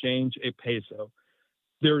you exchange a peso,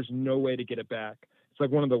 there's no way to get it back. It's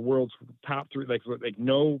like one of the world's top 3, like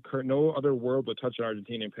no other world would touch an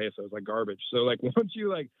Argentinian peso. It's like garbage. So like once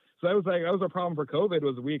you so that was our problem for COVID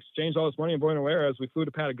was we exchanged all this money in Buenos Aires. We flew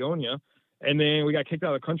to Patagonia, and then we got kicked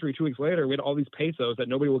out of the country 2 weeks later. We had all these pesos that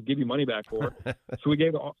nobody will give you money back for. So we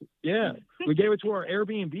gave it to our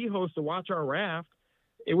Airbnb host to watch our raft.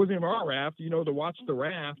 It wasn't even our raft, you know, to watch the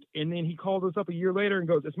raft. And then he called us up a year later and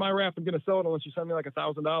goes, "It's my raft. I'm going to sell it unless you send me like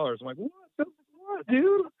 $1,000. I'm like, what,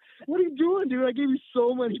 dude? What are you doing, dude? I gave you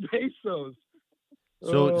so many pesos.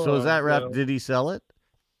 So is that raft? Did he sell it?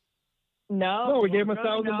 No, we gave him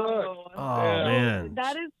 $1,000. Oh man,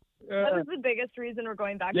 that is the biggest reason we're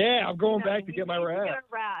going back. Yeah, I'm going back to get my raft.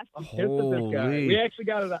 I'm pissed at this guy. We actually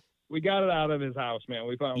got it. We got it out of his house, man.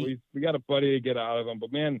 We got a buddy to get out of him,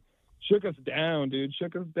 but man. Shook us down, dude.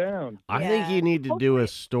 Shook us down. I think you need to do a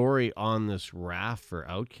story on this raft for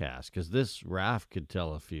Outcast because this raft could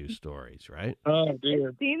tell a few stories, right? Oh, dude.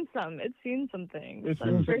 It's seen some things. It's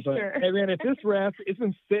for sure. Hey, man, if this raft, it's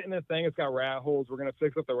been sitting in this thing, it's got rat holes. We're going to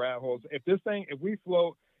fix up the rat holes. If we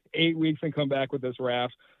float 8 weeks and come back with this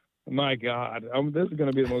raft, my God, this is going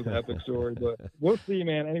to be the most epic story, but we'll see,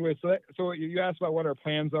 man. Anyway, so you asked about what our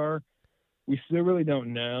plans are. We still really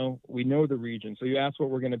don't know. We know the region. So you asked what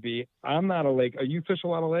we're going to be. I'm not a lake. Are you fish a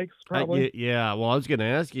lot of lakes? Probably. Yeah. Well, I was going to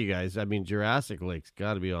ask you guys. I mean, Jurassic Lake's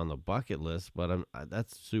got to be on the bucket list, but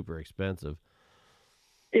that's super expensive.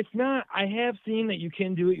 It's not. I have seen that you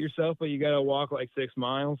can do it yourself, but you got to walk like 6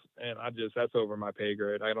 miles, and that's over my pay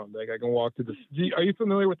grade. I don't think I can walk to the. Are you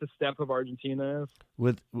familiar with the steppe of Argentina?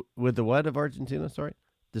 With the what of Argentina? Sorry,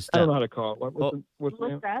 the steppe. I don't know how to call it. What's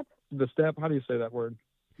the steppe? The steppe. How do you say that word?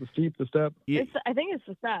 The steppe? Yeah. I think it's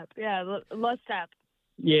the steppe. Yeah, La Steppe.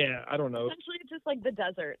 Yeah, I don't know. Essentially, it's just like the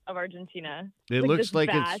desert of Argentina. It looks like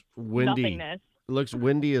it's windy. Nothingness. It looks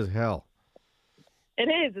windy as hell. It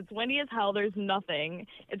is. It's windy as hell. There's nothing.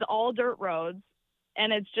 It's all dirt roads,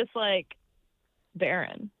 and it's just like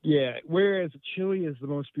barren. Yeah. Whereas Chile is the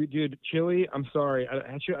most beautiful. Dude, Chile. I'm sorry.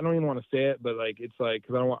 I don't even want to say it, but like it's like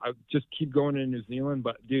because I just keep going to New Zealand.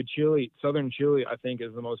 But dude, Chile, southern Chile, I think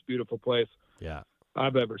is the most beautiful place. Yeah.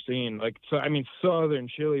 I've ever seen. Like, so I mean, southern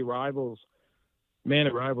Chile rivals New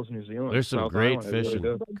Zealand. There's some South great Island, fishing.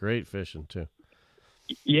 really Great fishing too.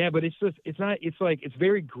 Yeah, but it's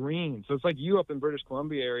very green. So it's like you up in British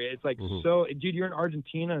Columbia area. It's like so, dude. You're in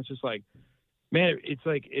Argentina. It's just like, man. It's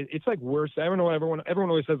like worse. I don't know. Everyone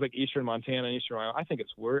always says like Eastern Montana and Eastern Iowa. I think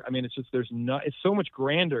it's worse. I mean, it's just it's so much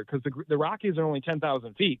grander because the Rockies are only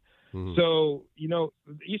 10,000 feet. Mm-hmm. So, you know,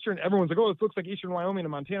 everyone's like, oh, it looks like Eastern Wyoming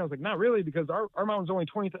and Montana. I was like, not really, because our mountain's only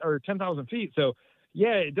 20 or 10,000 feet. So,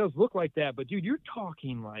 yeah, it does look like that. But, dude, you're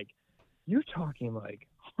talking like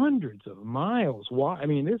hundreds of miles. Why? I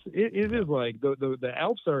mean, it is like the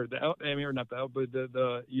Alps are I mean, or not the Alps, but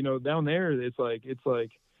the you know, down there, it's like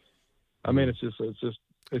I mean,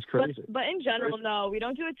 it's crazy. But in general, no, we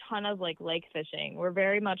don't do a ton of like lake fishing. We're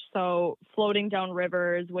very much so floating down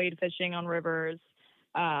rivers, wade fishing on rivers.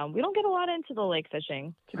 We don't get a lot into the lake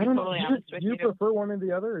fishing, to be totally honest with you. Do you prefer one or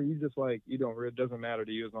the other, or you just like, you don't, it doesn't matter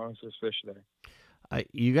to you as long as there's fish there?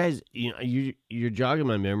 You guys, you know, you're jogging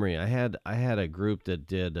my memory. I had a group that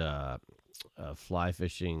did a fly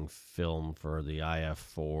fishing film for the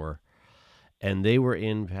IF4, and they were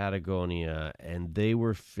in Patagonia, and they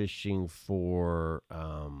were fishing for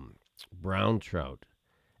brown trout,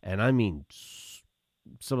 and I mean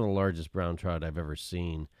some of the largest brown trout I've ever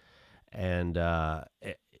seen. And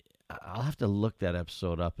I'll have to look that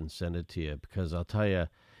episode up and send it to you, because I'll tell you,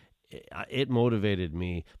 it motivated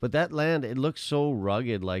me. But that land, it looks so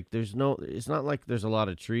rugged. Like it's not like there's a lot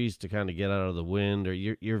of trees to kind of get out of the wind, or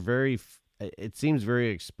you're very. It seems very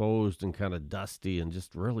exposed and kind of dusty and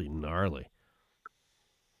just really gnarly.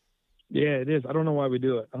 Yeah, it is. I don't know why we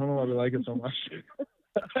do it. I don't know why we like it so much.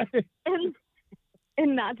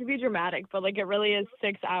 And not to be dramatic, but like it really is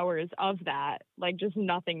 6 hours of that, like just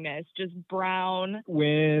nothingness, just brown,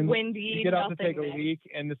 windy. You get out to take a leak,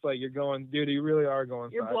 and it's like you're going, dude. You really are going.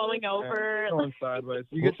 You're sideways, blowing over. You're going sideways.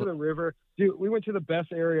 You get to the river, dude. We went to the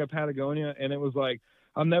best area of Patagonia, and it was like,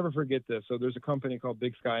 I'll never forget this. So there's a company called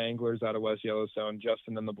Big Sky Anglers out of West Yellowstone.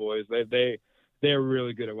 Justin and the boys, they're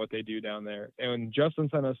really good at what they do down there. And Justin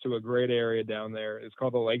sent us to a great area down there. It's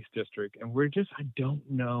called the Lakes District. And I don't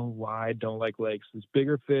know why I don't like lakes. There's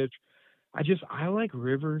bigger fish. I like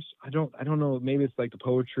rivers. I don't know. Maybe it's like the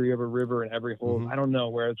poetry of a river in every hole. Mm-hmm. I don't know.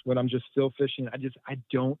 Whereas when I'm just still fishing, I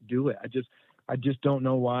don't do it. I just don't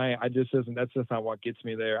know why. That's just not what gets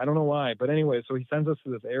me there. I don't know why. But anyway, so he sends us to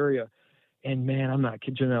this area. And man, I'm not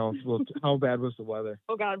kidding. Janelle, how bad was the weather?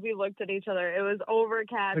 Oh God, we looked at each other. It was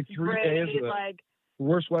overcast, like 3 gray, days like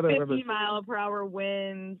worst weather 50 I've ever mile per hour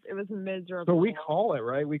winds. It was miserable. So we call it,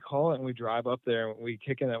 right? We call it and we drive up there and we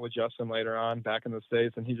kick in it with Justin later on back in the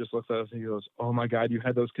States. And he just looks at us and he goes, "Oh my God, you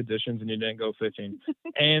had those conditions and you didn't go fishing."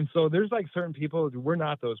 And so there's like certain people, we're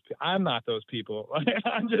not those. I'm not those people.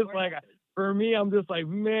 I'm just like, for me, I'm just like,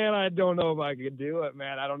 man, I don't know if I could do it,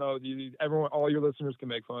 man. I don't know. Everyone, all your listeners can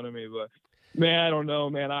make fun of me, but man, I don't know,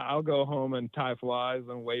 man. I'll go home and tie flies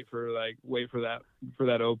and wait for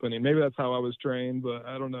that opening. Maybe that's how I was trained, but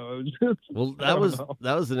I don't know. Well, that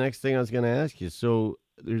was the next thing I was going to ask you. So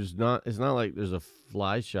it's not like there's a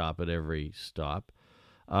fly shop at every stop.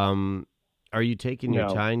 Are you taking your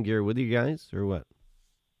tying gear with you guys or what?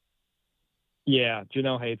 Yeah,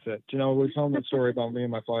 Janelle hates it. Janelle, we're telling the story about me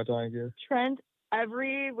and my fly tying gear. Trent,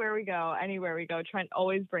 anywhere we go, Trent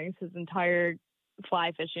always brings his entire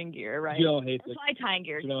fly fishing gear, right? Janelle hates it. Fly tying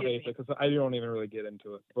gear. Janelle hates it because I don't even really get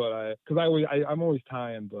into it, but I'm always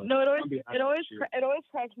tying. But no, it always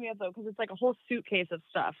cracks me up though because it's like a whole suitcase of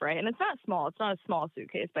stuff, right? And it's not small. It's not a small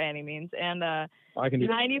suitcase by any means. And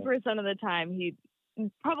 90% of the time,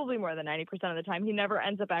 probably more than 90% of the time, he never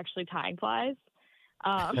ends up actually tying flies.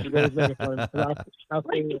 I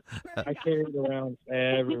carry it around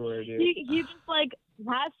everywhere, dude. He just like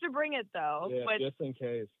has to bring it though. Yeah, but just in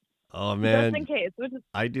case. Oh man, just in case.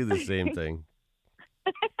 I do the same thing.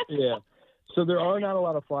 Yeah. So there are not a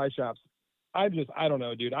lot of fly shops. I don't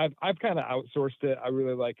know, dude. I've kind of outsourced it. I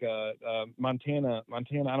really like Montana. I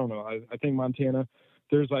don't know. I think Montana.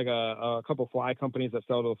 There's like a couple fly companies that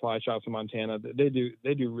sell to the fly shops in Montana. They do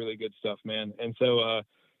really good stuff, man. And so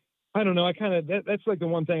I don't know. That's like the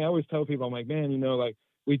one thing I always tell people. I'm like, man, like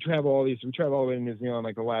we travel all the way to New Zealand.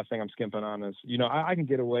 Like the last thing I'm skimping on is, I can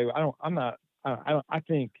get away with. But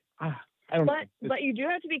you do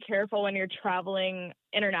have to be careful when you're traveling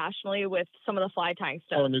internationally with some of the fly tying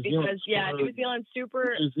stuff New Zealand's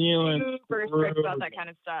super strict about that kind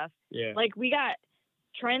of stuff. Yeah. Like we got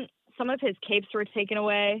Trent, some of his capes were taken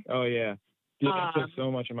away. Oh yeah. Dude, I took so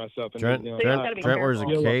much of myself in Trent, New Zealand. Trent wears a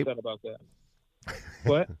cape. About that.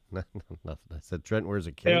 What? Nothing. I said Trent wears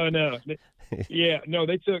a cape. No. Yeah, no.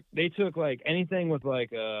 They took like anything with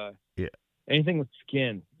like anything with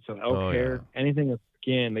skin. So elk hair, anything with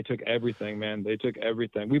skin. They took everything, man. They took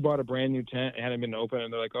everything. We bought a brand new tent. It hadn't been open,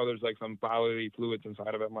 and they're like, "Oh, there's like some bodily fluids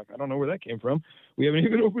inside of it." I'm like, I don't know where that came from. We haven't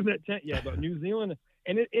even opened that tent yet. But New Zealand,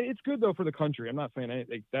 and it's good though for the country. I'm not saying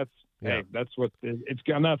anything. That's what it's.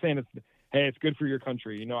 I'm not saying it's good for your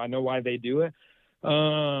country. I know why they do it.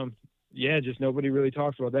 Just nobody really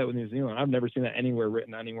talks about that with New Zealand. I've never seen that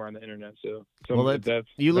written anywhere on the internet. So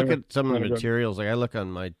you look at some of the materials. Like I look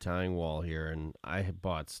on my tying wall here, and I had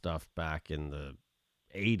bought stuff back in the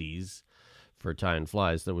 80s for tying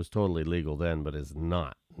flies that was totally legal then, but is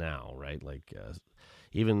not now, right? Like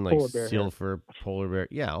even like seal fur, polar bear,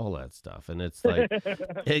 all that stuff. And it's like,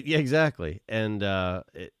 exactly. And that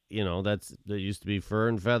used to be fur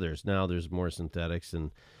and feathers. Now there's more synthetics,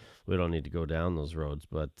 and we don't need to go down those roads,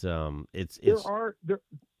 but go ahead.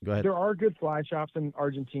 There are good fly shops in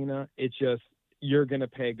Argentina. It's just you're gonna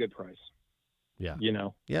pay a good price. Yeah.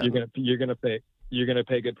 You're gonna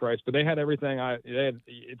pay a good price. But they had everything. I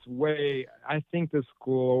think the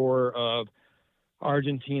score of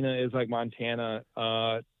Argentina is like Montana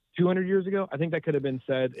 200 years ago. I think that could have been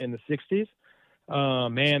said in the 60s.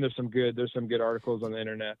 Man, there's some good articles on the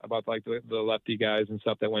internet about like the lefty guys and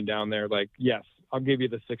stuff that went down there. Like, yes, I'll give you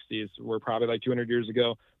the 60s were probably like 200 years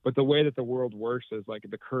ago, but the way that the world works is like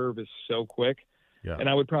the curve is so quick. Yeah. And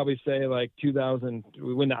I would probably say like 2000,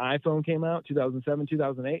 when the iPhone came out, 2007,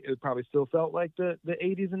 2008, it probably still felt like the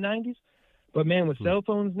 80s and 90s. But man, with cell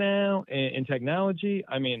phones now and technology,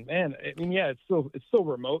 yeah, it's still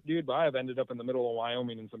remote, dude. But I've ended up in the middle of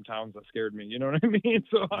Wyoming in some towns that scared me. You know what I mean?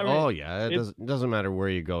 So it doesn't matter where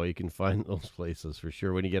you go, you can find those places for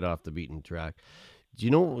sure when you get off the beaten track. Do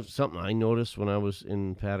you know something I noticed when I was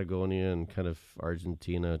in Patagonia and kind of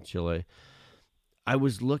Argentina, Chile? I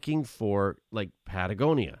was looking for like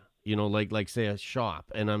Patagonia, like say a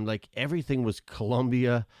shop, and I'm like everything was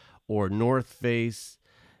Columbia or North Face.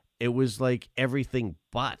 It was like everything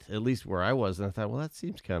but, at least where I was. And I thought, well, that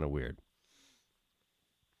seems kind of weird.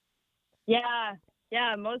 Yeah,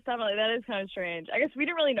 most definitely. That is kind of strange. I guess we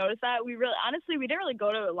didn't really notice that. We didn't really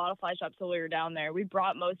go to a lot of fly shops while we were down there. We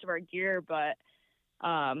brought most of our gear, but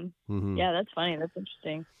yeah, that's funny. That's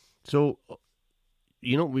interesting. So,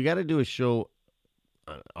 we got to do a show,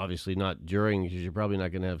 obviously not during, because you're probably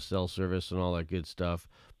not going to have cell service and all that good stuff.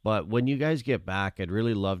 But when you guys get back, I'd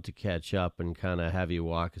really love to catch up and kind of have you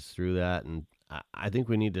walk us through that. And I think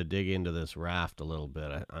we need to dig into this raft a little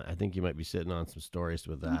bit. I think you might be sitting on some stories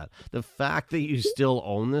with that. The fact that you still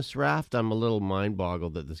own this raft, I'm a little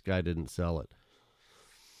mind-boggled that this guy didn't sell it.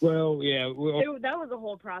 Well, yeah. That was a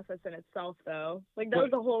whole process in itself, though. Like, that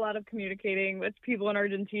was a whole lot of communicating with people in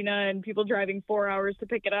Argentina and people driving 4 hours to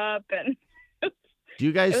pick it up. And do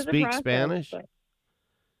you guys speak Spanish? But...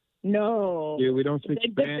 No. Yeah, we don't speak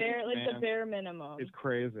Spanish. The bare minimum. It's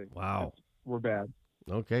crazy. Wow. We're bad.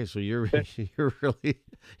 Okay, so you're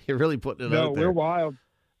really putting it out there. No, we're wild.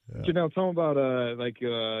 Yeah. Janelle, tell me about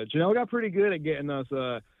Janelle got pretty good at getting us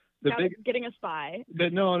getting a spy.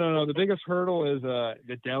 No. The biggest hurdle is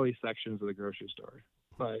the deli sections of the grocery store.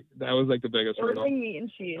 Like that was like the biggest hurdle. Ordering meat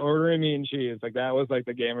and cheese. Like that was like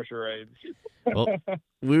the game of charades. Well,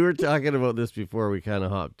 we were talking about this before we kind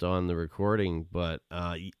of hopped on the recording, but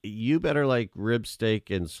you better like rib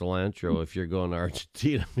steak and cilantro if you're going to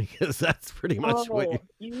Argentina, because that's pretty much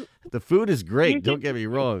the food is great. Don't get me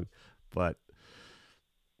wrong, but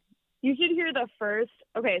you should hear the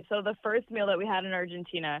first meal that we had in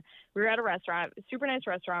Argentina. We were at a restaurant, super nice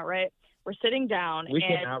restaurant, right? We're sitting down. We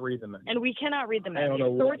cannot read the menu. And we cannot read the menu.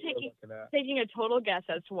 So we're taking a total guess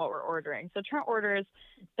as to what we're ordering. So Trent orders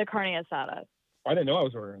the carne asada. I didn't know I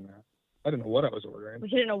was ordering that. I didn't know what I was ordering. He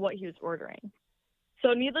didn't know what he was ordering.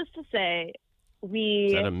 So needless to say,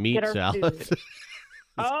 is that a meat salad? Food.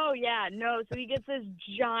 Oh, yeah. No. So he gets this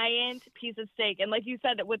giant piece of steak. And like you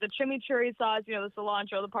said, with the chimichurri sauce, the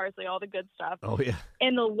cilantro, the parsley, all the good stuff. Oh, yeah.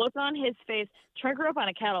 And the look on his face. Trent grew up on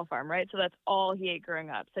a cattle farm, right? So that's all he ate growing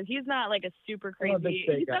up. So he's not like a super crazy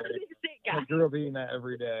steak guy. I grew up eating that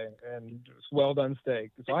every day, and it's well done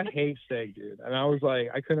steak. So I hate steak, dude. And I was like,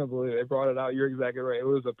 I couldn't believe it. They brought it out. You're exactly right. It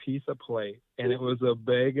was a piece of plate, and it was the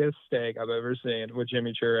biggest steak I've ever seen with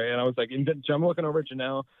chimichurri. And I was like, I'm looking over at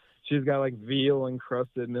Janelle. She's got like veal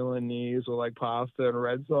encrusted Milanese with like pasta and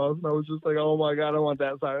red sauce, and I was just like, "Oh my god, I want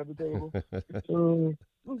that side of the table."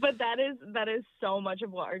 But that is so much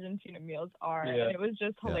of what Argentina meals are, yeah. And it was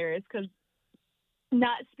just hilarious because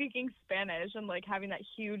not speaking Spanish and like having that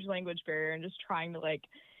huge language barrier and just trying to like,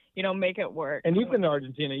 make it work. And even in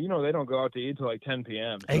Argentina, they don't go out to eat till like 10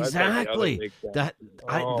 p.m. So exactly.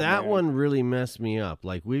 That one really messed me up.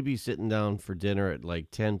 Like we'd be sitting down for dinner at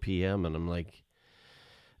like 10 p.m. and I'm like,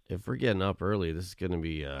 if we're getting up early, this is going to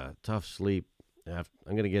be tough sleep. I'm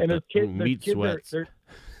going to get meat sweats.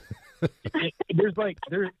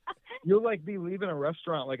 You'll like be leaving a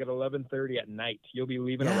restaurant like at 11:30 at night. You'll be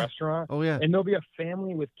leaving a restaurant. Oh yeah. And there'll be a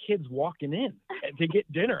family with kids walking in to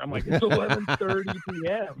get dinner. I'm like, it's 11:30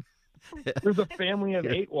 p.m. There's a family of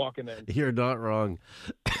 8 walking in. You're not wrong.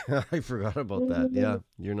 I forgot about that. Yeah,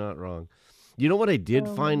 you're not wrong. You know what I did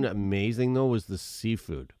find amazing though was the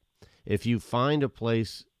seafood. If you find a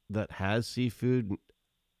place that has seafood,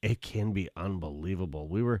 it can be unbelievable.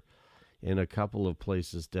 We were in a couple of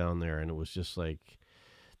places down there, and it was just like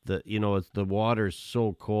the water's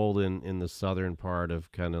so cold in the southern part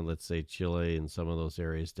of kind of, let's say, Chile and some of those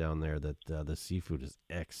areas down there that the seafood is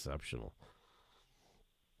exceptional.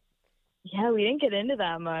 Yeah, we didn't get into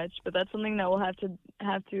that much, but that's something that we'll have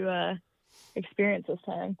to experience this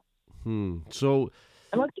time. So.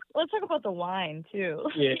 And let's talk about the wine too.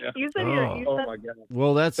 Yeah. You said oh my God.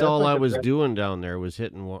 Well, that's all I was doing down there was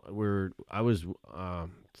hitting. I was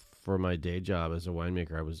for my day job as a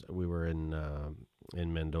winemaker. We were in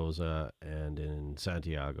Mendoza and in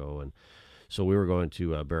Santiago, and So we were going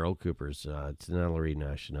to Barrel Coopers, Tenellerie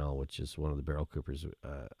Nationale, which is one of the Barrel Coopers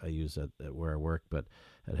I use at where I work, but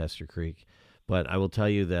at Hester Creek. But I will tell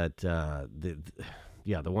you that the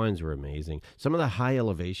wines were amazing. Some of the high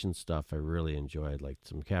elevation stuff I really enjoyed, like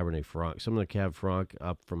some Cabernet Franc, some of the Cab Franc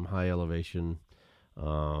up from high elevation,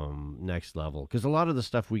 next level. Because a lot of the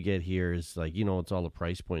stuff we get here is like, it's all the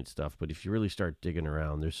price point stuff. But if you really start digging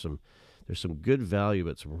around, there's some good value,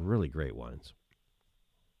 but some really great wines.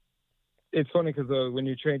 It's funny because when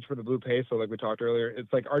you change for the blue peso, like we talked earlier, it's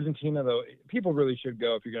like Argentina, though, people really should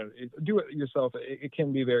go if you're going to do it yourself. It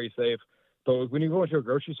can be very safe. But when you go into a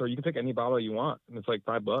grocery store, you can pick any bottle you want, and it's like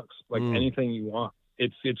 $5, like anything you want.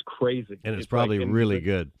 It's crazy. And it's probably like, really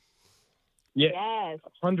good. Yeah, yes.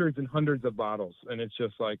 Hundreds and hundreds of bottles. And it's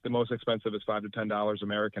just like the most expensive is $5 to $10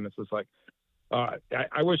 American. It's just like,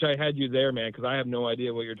 I wish I had you there, man, because I have no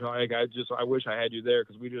idea what you're talking. I wish I had you there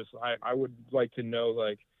because I would like to know,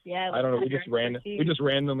 like, yeah, I don't know. We just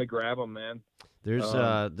randomly grab them, man. There's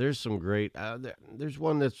some great. There's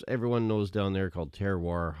one that's everyone knows down there called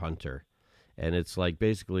Terroir Hunter, and it's like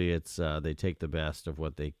basically they take the best of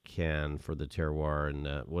what they can for the terroir and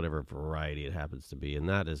whatever variety it happens to be, and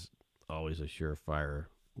that is always a surefire,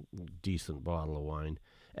 decent bottle of wine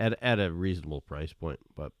at a reasonable price point,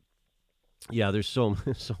 but. Yeah, there's so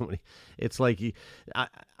many. It's like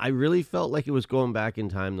I really felt like it was going back in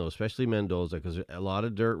time though, especially Mendoza, because a lot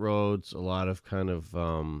of dirt roads, a lot of kind of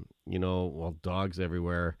dogs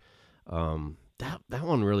everywhere. That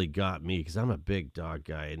one really got me because I'm a big dog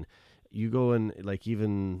guy, and you go in like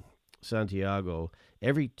even Santiago.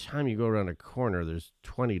 Every time you go around a corner, there's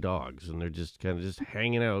 20 dogs, and they're just kind of just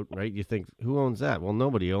hanging out. Right? You think, who owns that? Well,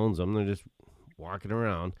 nobody owns them. They're just walking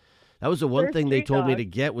around. That was the one thing they told me to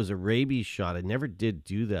get was a rabies shot. I never did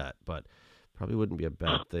do that, but probably wouldn't be a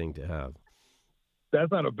bad thing to have.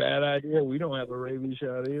 That's not a bad idea. We don't have a rabies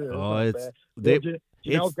shot either.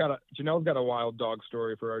 Janelle's got a wild dog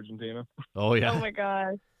story for Argentina. Oh yeah. Oh my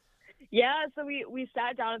gosh. Yeah. So we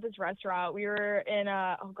sat down at this restaurant. We were in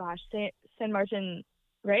San Martin,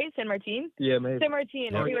 right? San Martin. Yeah, maybe. San Martin.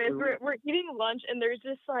 Yeah. Anyways, we're eating lunch, and there's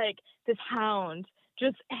just like this hound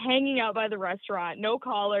just hanging out by the restaurant, no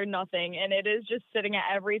collar, nothing. And it is just sitting at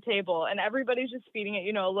every table, and everybody's just feeding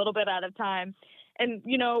it, a little bit at a time. And,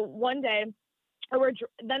 one day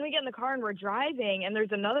then we get in the car and we're driving, and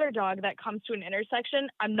there's another dog that comes to an intersection.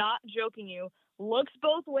 I'm not joking you, looks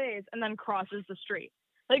both ways and then crosses the street.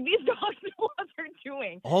 Like, these dogs know what they're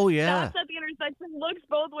doing. Oh, yeah. Stops at the intersection, looks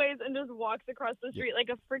both ways, and just walks across the street like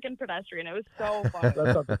a freaking pedestrian. It was so funny.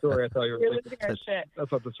 That's not the story I thought you were thinking. Our shit. That's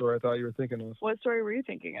not the story I thought you were thinking of. What story were you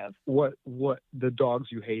thinking of? What the dogs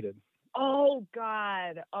you hated? Oh,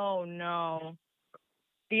 God. Oh, no.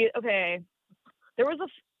 There was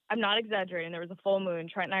I'm not exaggerating. There was a full moon.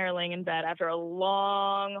 Trent and I are laying in bed after a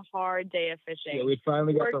long, hard day of fishing. Yeah, we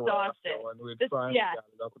finally got the raft exhausted. going. Got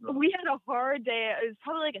it up and running. We had a hard day. It was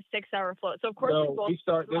probably like a 6-hour float. So, of course, we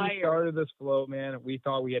started this float, man. We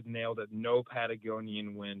thought we had nailed it. No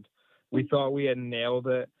Patagonian wind. We thought we had nailed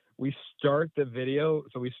it. We start the video.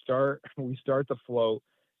 So we start the float,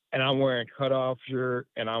 and I'm wearing a cutoff shirt,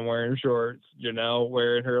 and I'm wearing shorts. Janelle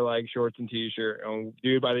wearing her like shorts and t-shirt. And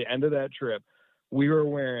dude, by the end of that trip, we were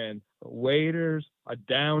wearing waders, a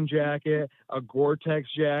down jacket, a Gore-Tex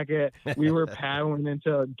jacket. We were paddling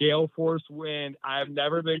into a gale force wind. I've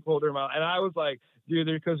never been colder in my life. And I was like, dude,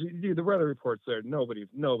 the weather report's there. Nobody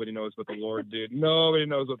knows but the Lord, dude. Nobody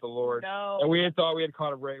knows but the Lord. No. And we thought we had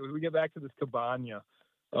caught a break. We get back to this cabana.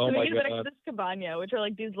 Oh so my we get God. back to this cabana, which are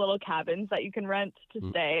like these little cabins that you can rent to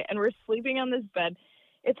stay. And we're sleeping on this bed.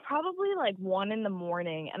 It's probably like 1 a.m,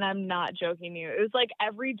 and I'm not joking you. It was like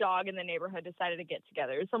every dog in the neighborhood decided to get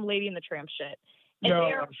together. It was some Lady in the Tramp shit. And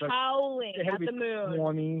they are howling at the moon.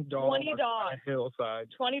 20 dogs. 20 dogs. On a hillside.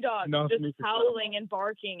 20 dogs just howling and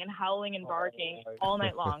barking and howling and barking all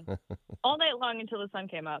night long. All night long until the sun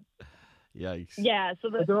came up. Yikes. Yeah, so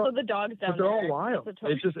the dogs down they're there. all wild.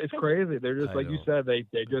 It's crazy. They're just like you said. They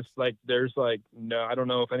just like there's like no. I don't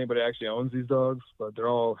know if anybody actually owns these dogs, but they're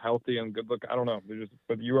all healthy and good look. I don't know.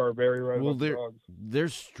 But you are very right about the dogs. They're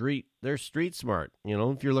street smart.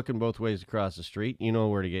 If you're looking both ways across the street, you know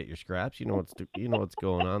where to get your scraps. You know what's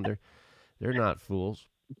going on. They're not fools.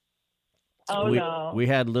 Oh no. We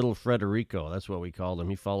had little Frederico. That's what we called him.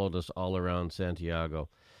 He followed us all around Santiago,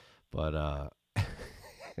 but.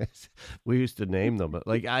 We used to name them, but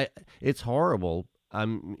it's horrible.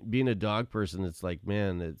 I'm being a dog person. It's like,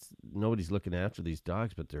 man, nobody's looking after these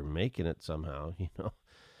dogs, but they're making it somehow,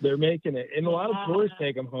 They're making it, and a lot of tourists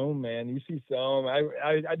take them home, man. You see some.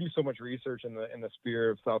 I do so much research in the sphere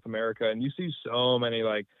of South America, and you see so many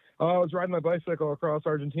like Oh, I was riding my bicycle across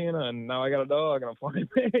Argentina, and now I got a dog, and I'm flying.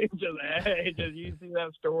 Just you see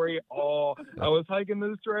that story? Oh, I was hiking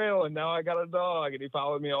this trail, and now I got a dog, and he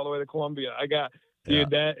followed me all the way to Colombia.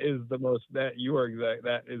 Dude, that is the most. That you are exact.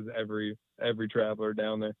 That is every traveler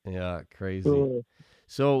down there. Yeah, crazy. Oh.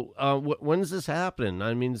 So, when's this happening?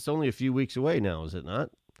 I mean, it's only a few weeks away now, is it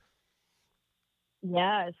not?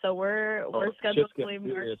 Yeah, so we're scheduled to leave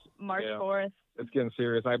March Yeah. 4th. It's getting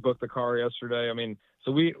serious. I booked the car yesterday. I mean,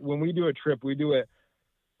 so when we do a trip, we do it,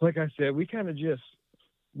 like I said, we kind of just,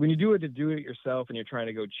 when you do it yourself and you're trying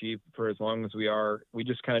to go cheap for as long as we are, we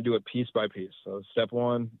just kind of do it piece by piece. So step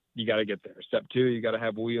 1, you got to get there. Step 2, you got to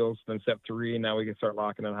have wheels. Then step 3, now we can start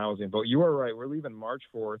locking in housing. But you are right. We're leaving March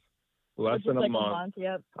 4th. Less than a month.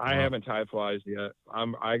 Yep. I haven't Tide flies yet.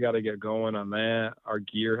 I got to get going on that. Our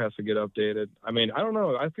gear has to get updated. I mean, I don't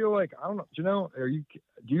know. I feel like, I don't know.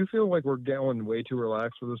 Do you feel like we're going way too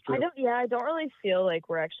relaxed for this trip? I don't really feel like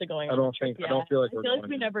we're actually going on a trip yet. I don't feel like I feel like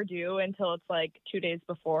we never do until it's like 2 days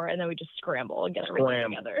before, and then we just scramble and get everything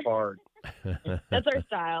together. Hard. That's our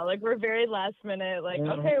style. Like, we're very last minute. Like,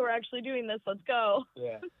 okay, we're actually doing this. Let's go.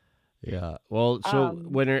 Yeah. Yeah. Well, so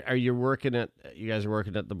when are you working you guys are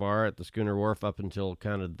working at the bar at the Schooner Wharf up until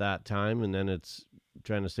kind of that time, and then it's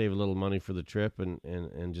trying to save a little money for the trip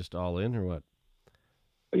and just all in, or what?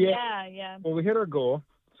 Yeah. Well, we hit our goal.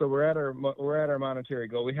 So we're at our monetary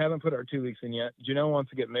goal. We haven't put our 2 weeks in yet. Janelle wants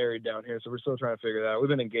to get married down here, so we're still trying to figure that out. We've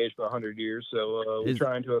been engaged for 100 years, so we're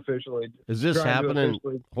trying to officially. Is this happening?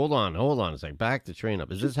 Hold on a second. Back the train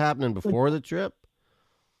up. Is this happening before the trip?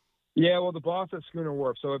 Yeah, well, the boss at Schooner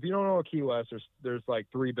Wharf. So if you don't know Key West, there's like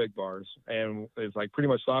 3 big bars, and it's like pretty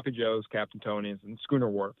much Sloppy Joe's, Captain Tony's, and Schooner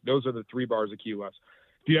Wharf. Those are the 3 bars of Key West.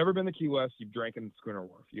 If you've ever been to Key West, you've drank in Schooner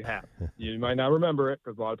Wharf. You have. You might not remember it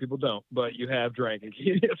because a lot of people don't, but you have drank in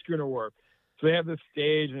Schooner Wharf. So they have this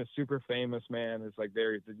stage, and it's super famous, man. It's like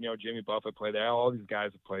Jimmy Buffett played there. All these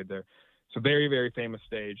guys have played there. It's a very, very famous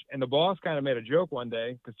stage. And the boss kind of made a joke one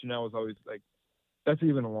day because Janelle was always like, that's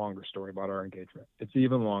even a longer story about our engagement. It's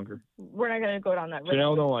even longer. We're not going to go down that road.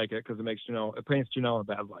 Janelle don't like it because it paints Janelle in a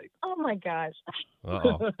bad light. Oh my gosh.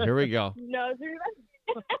 Uh-oh. Here we go.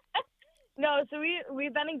 So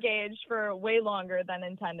we've been engaged for way longer than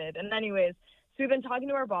intended. And anyways, so we've been talking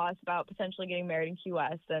to our boss about potentially getting married in Key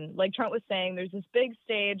West. And like Trent was saying, there's this big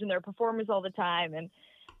stage and there are performers all the time. And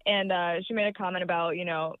she made a comment about,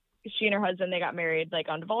 she and her husband, they got married like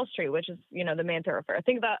on Duval Street, which is, the main thoroughfare.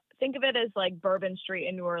 Think of it as like Bourbon Street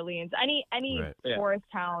in New Orleans, any tourist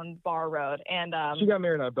town bar road. And she got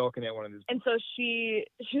married on a balcony at one of these. And so she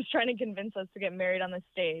was trying to convince us to get married on the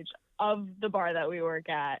stage of the bar that we work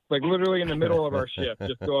at. Like literally in the middle of our shift,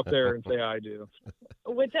 just go up there and say I do.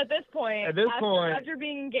 Which at this point, after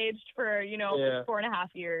being engaged for 4.5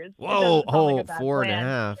 years. Whoa,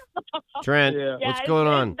 4.5. Trent, what's going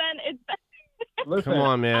on? It's been Listen, come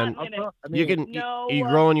on, man. Are you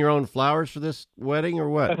growing your own flowers for this wedding or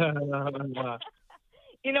what? I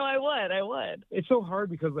would. It's so hard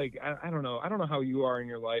because I don't know how you are in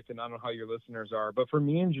your life, and I don't know how your listeners are, but for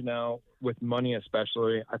me and Janelle, with money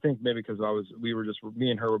especially, I think maybe because me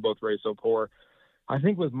and her were both raised so poor. I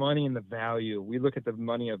think with money and the value, we look at the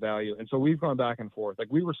money of value. And so we've gone back and forth. Like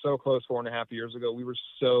we were so close 4.5 years ago. We were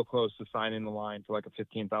so close to signing the line for like a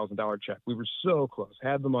 $15,000 check. We were so close,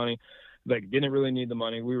 had the money, didn't really need the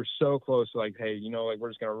money. We were so close to hey, we're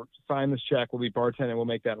just going to sign this check. We'll be bartending. We'll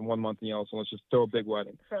make that in 1 month. So let's just throw a big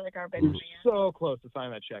wedding. For our big wedding. So close to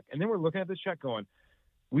sign that check. And then we're looking at this check going,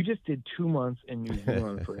 we just did 2 months in New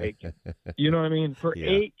Zealand for $8K. You know what I mean? For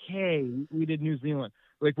 $8K, we did New Zealand.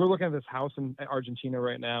 Like we're looking at this house in Argentina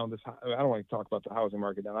right now. I don't want to talk about the housing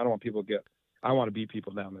market down. I don't want people I want to beat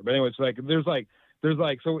people down there. But anyway, there's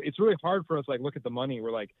so it's really hard for us. Look at the money.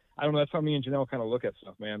 We're I don't know. That's how me and Janelle kind of look at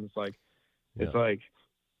stuff, man. It's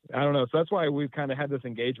I don't know. So that's why we've kind of had this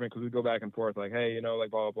engagement because we go back and forth hey, blah,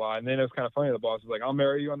 blah, blah. And then it was kind of funny. The boss was like, I'll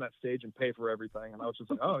marry you on that stage and pay for everything. And I was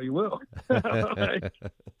just like, oh, you will.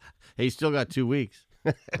 Hey, you still got 2 weeks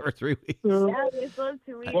or 3 weeks. Yeah, we still have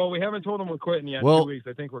 2 weeks. Well, we haven't told him we're quitting yet. Well, 2 weeks.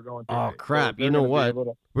 I think we're going to. Oh, crap. So you know what?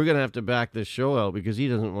 We're going to have to back this show out because he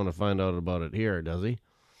doesn't want to find out about it here, does he?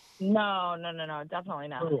 No. Definitely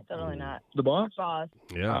not. Definitely not. The boss? Boss.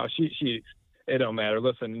 Yeah. She it don't matter.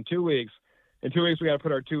 Listen, in 2 weeks, we got to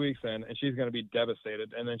put our 2 weeks in, and she's going to be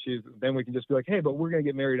devastated. And then we can just be like, hey, but we're going to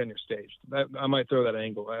get married on your stage. I might throw that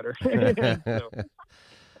angle at her. So,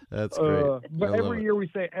 that's great. But every year we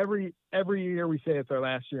say it's our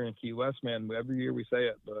last year in Key West, man. Every year we say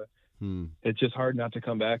it, but it's just hard not to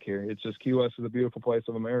come back here. It's just Key West is a beautiful place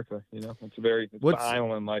of America. It's the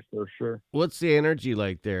island life for sure. What's the energy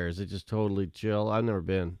like there? Is it just totally chill? I've never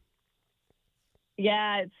been.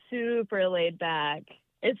 Yeah, it's super laid back.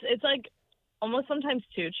 It's like almost sometimes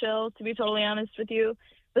too chill, to be totally honest with you.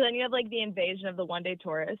 But then you have like the invasion of the one-day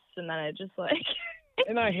tourists, and then it just like.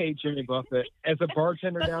 And I hate Jimmy Buffett. As a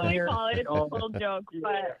bartender That's down what here, we call it. It's a little joke,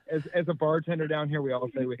 but as a bartender down here, we all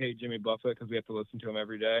say we hate Jimmy Buffett because we have to listen to him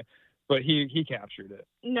every day. But he captured it.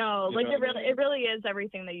 no, You like know? it really is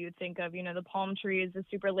everything that you'd think of. You know, the palm trees, the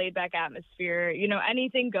super laid back atmosphere. You know,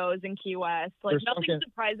 anything goes in Key West. Like There's nothing something-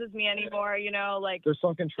 surprises me anymore. You know, like There's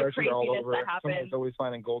sunken treasure all craziness over. that happens. Someone's always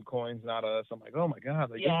finding gold coins, not us. I'm like, oh my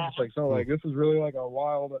god, like Yeah. this is like so like this is really like a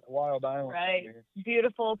wild island. right,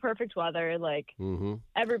 beautiful, perfect weather. Like Mm-hmm.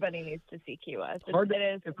 everybody needs to see Key West. Hard to-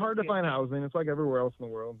 It is. It's hard to find housing. It's like everywhere else in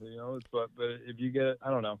the world, you know. But if you get, I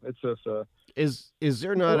don't know. It's just Is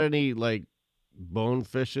there not any like bone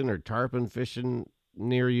fishing or tarpon fishing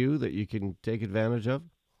near you that you can take advantage of?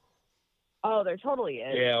 Oh, there totally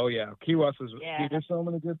is. yeah, oh yeah. Key West is. Yeah. Dude, there's so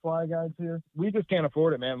many good fly guides here. We just can't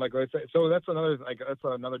afford it, man. Like I say, so that's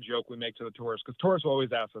another joke we make to the tourists because tourists will always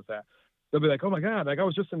ask us that. They'll be like, "Oh my god, like I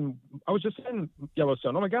was just in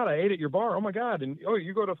Yellowstone. Oh my god, I ate at your bar. Oh my god, and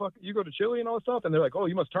you go to Chile and all that stuff." And they're like, "Oh,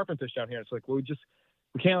 you must tarpon fish down here." It's like, well,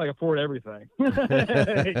 we can't like afford everything.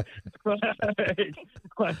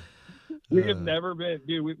 We have never been,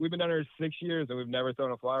 dude. We've been down there 6 years and we've never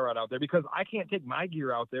thrown a fly rod out there because I can't take my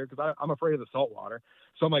gear out there because I'm afraid of the salt water.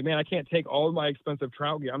 So I'm like, man, I can't take all of my expensive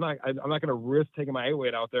trout gear. I'm not going to risk taking my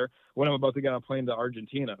 8-weight out there when I'm about to get on a plane to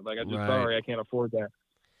Argentina. Like, I'm just Right. sorry, I can't afford that.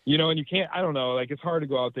 You know, and you can't, I don't know, like it's hard to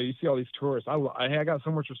go out there. You see all these tourists. I got so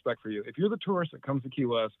much respect for you. If you're the tourist that comes to Key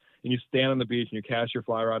West and you stand on the beach and you cast your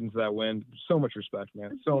fly rod into that wind, so much respect,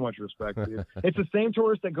 man. So much respect, dude. It's the same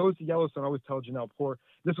tourist that goes to Yellowstone. I always tell Janelle,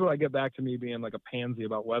 this is what I get back to me being like a pansy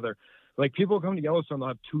about weather. Like people come to Yellowstone, they'll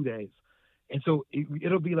have 2 days. And so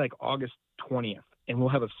it'll be like August 20th and we'll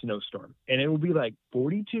have a snowstorm and it will be like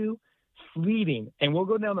 42, sleeting. And we'll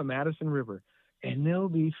go down the Madison River. And there'll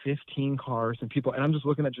be 15 cars and people. And I'm just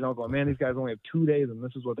looking at Janelle going, man, these guys only have 2 days and this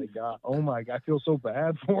is what they got. Oh, my God. I feel so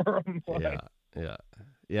bad for them. Yeah.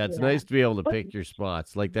 It's nice to be able to pick your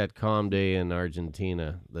spots, like that calm day in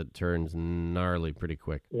Argentina that turns gnarly pretty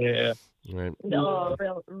quick. Yeah. Right. No,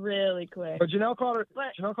 really quick. But Janelle caught it.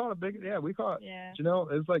 But- Janelle caught a big. Yeah, we caught. Yeah,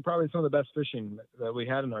 Janelle, it's like probably some of the best fishing that we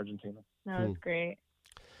had in Argentina. no, it's great.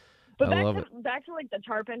 But I love it. back to like the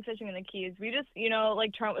tarpon fishing in the Keys. We just, you know,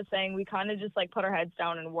 like Trent was saying, we kind of just like put our heads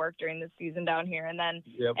down and work during the season down here, and then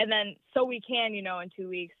Yep. so we can, you know, in 2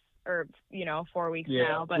 weeks or 4 weeks Yeah,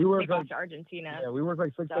 now, but we work take off like- to Argentina. Yeah, we work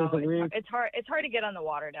like 6 So days a week. it's hard to get on the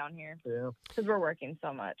water down here Yeah. because we're working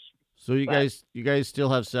so much. So you But- guys still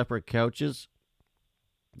have separate couches?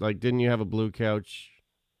 Like, didn't you have a blue couch?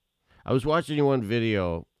 I was watching you one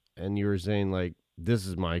video, and you were saying like, "This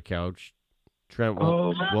is my couch." Trent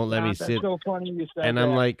won't let me That's sit. so funny you said And that.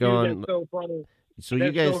 I'm like Dude, going- that's so funny. So That's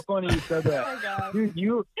you guys, so funny you said that. Oh my God. Dude,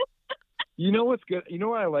 you know what's good? You know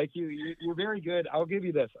why I like you? You're very good. I'll give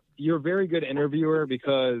you this. You're a very good interviewer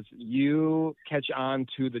because you catch on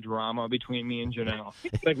to the drama between me and Janelle.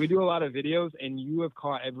 Like we do a lot of videos, and you have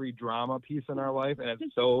caught every drama piece in our life, and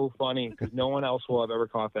it's so funny because no one else will have ever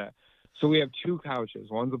caught that. So we have 2 couches.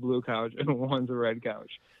 One's a blue couch and one's a red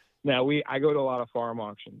couch. Now I go to a lot of farm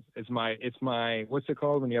auctions. It's my what's it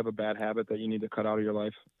called when you have a bad habit that you need to cut out of your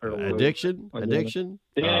life? Or addiction? Like, Addiction?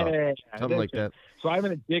 Yeah, Something like addiction. that. So I have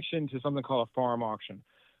an addiction to something called a farm auction.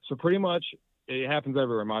 So pretty much it happens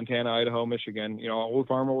everywhere. Montana, Idaho, Michigan. You know, an old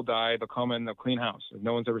farmer will die. They'll come in, they'll clean house. If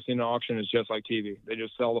no one's ever seen an auction, it's just like TV. They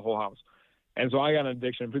just sell the whole house. And so I got an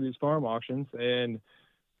addiction for these farm auctions. And,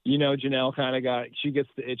 you know, Janelle she gets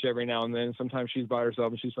the itch every now and then. Sometimes she's by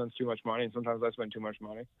herself and she spends too much money. And sometimes I spend too much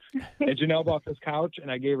money. And Janelle bought this couch and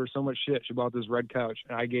I gave her so much shit. She bought this red couch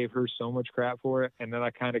and I gave her so much crap for it. And then I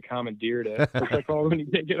kind of commandeered it. What's that called when you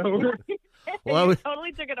take it over? Well, He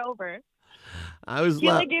totally took it over. I was He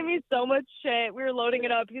la- like gave me so much shit. We were loading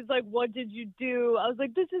it up. He's like, "What did you do?" I was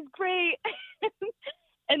like, "This is great."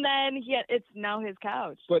 And then it's now his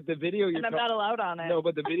couch, But the video and I'm not allowed on it. No,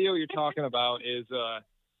 but the video you're talking about is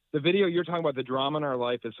the video you're talking about. The drama in our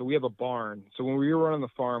life is so we have a barn. So when we were running the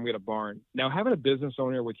farm, we had a barn. Now having a business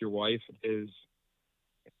owner with your wife is,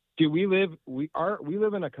 dude. We live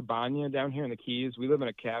in a cabana down here in the Keys. We live in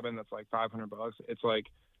a cabin that's like $500. It's like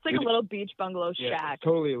It's like a little beach bungalow yeah, shack. it's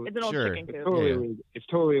totally. It's an old Sure. chicken It's coop. totally. Yeah. illegal. It's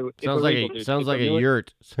totally. It's sounds like illegal, a dude. sounds It's like a new-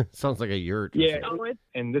 yurt. Sounds like a yurt. or Yeah. something. Oh, it's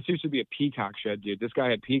And this used to be a peacock shed, dude. This guy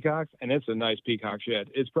had peacocks, and it's a nice peacock shed.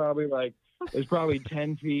 It's probably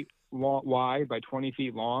 10 feet long, wide by 20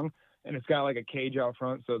 feet long, and it's got like a cage out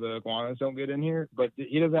front so the iguanas don't get in here. But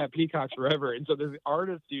he doesn't have peacocks forever. And so this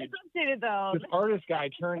artist, dude, it's updated though. this artist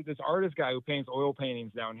guy who paints oil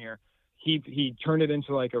paintings down here, he turned it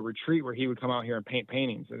into like a retreat where he would come out here and paint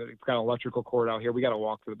paintings. And it's got an electrical cord out here. We got to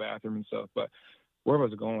walk to the bathroom and stuff. But where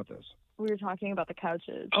was it going with this? We were talking about the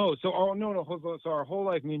couches. Oh, so so our whole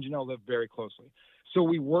life, me and Janelle lived very closely. So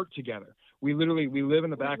we work together. We live in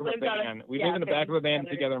the back of a van. We live in the back of a van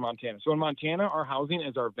together in Montana. So in Montana, our housing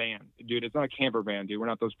is our van, dude. It's not a camper van, dude. We're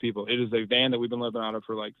not those people. It is a van that we've been living out of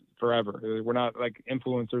for like forever. We're not like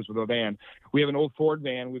influencers with a van. We have an old Ford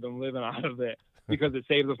van. We've been living out of it because it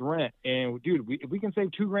saves us rent. And dude, if we can save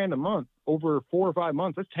 $2,000 a month over 4 or 5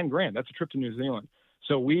 months, that's $10,000. That's a trip to New Zealand.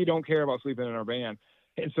 So we don't care about sleeping in our van.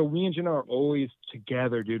 And so me and Jenna are always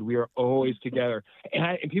together, dude. We are always together.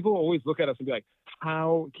 And people always look at us and be like,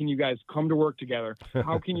 how can you guys come to work together?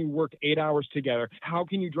 How can you work 8 hours together? How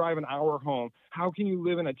can you drive an hour home? How can you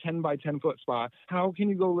live in a 10 by 10 foot spot? How can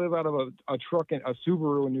you go live out of a truck, a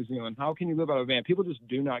Subaru in New Zealand? How can you live out of a van? People just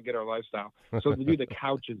do not get our lifestyle. So to do the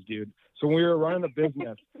couches, dude. So when we were running the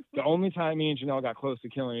business, the only time me and Janelle got close to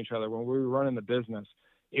killing each other when we were running the business,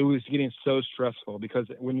 it was getting so stressful because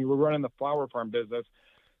when you were running the flower farm business,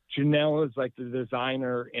 Janelle is like the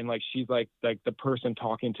designer and like she's like the person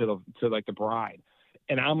talking to the bride,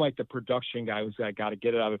 and I'm like the production guy who's like got to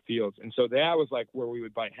get it out of the fields. And so that was like where we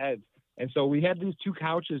would butt heads. And so we had these two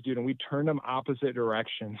couches, dude, and we turned them opposite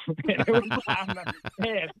directions. And it was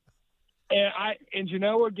and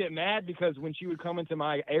Janelle would get mad because when she would come into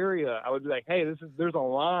my area, I would be like, hey, there's a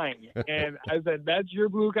line. And I said, that's your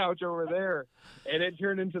blue couch over there. And it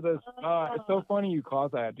turned into this. It's so funny you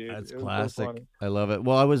caught that, dude. That's it was classic. So funny. I love it.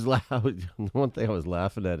 Well, one thing I was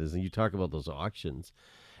laughing at is you talk about those auctions,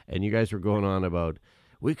 and you guys were going on about,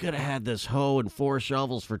 we could have had this hoe and 4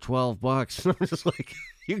 shovels for $12. I'm just like,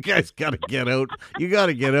 you guys got to get out. You got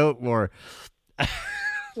to get out more.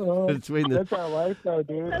 That's our life, though,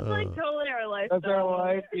 dude. That's like totally our life. That's our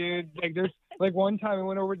life, dude. Like there's like one time I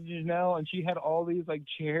went over to Janelle and she had all these like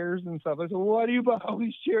chairs and stuff. I said, "What do you buy all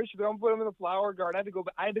these chairs?" She said, "I'm putting them in the flower garden." I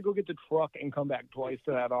had to go get the truck and come back twice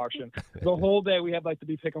to that auction. The whole day we had like to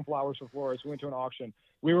be picking flowers for florists. We went to an auction.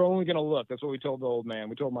 We were only gonna look. That's what we told the old man.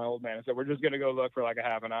 We told my old man. I said, "We're just gonna go look for like a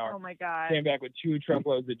half an hour." Oh my god! Came back with 2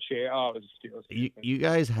 truckloads of chairs. Oh, it was You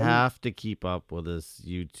guys have to keep up with this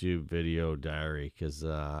YouTube video diary because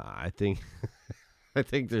I think I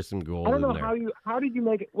think there's some gold in there. I don't know how did you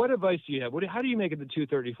make it? What advice do you have? How do you make it to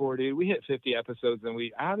 234, dude? We hit 50 episodes and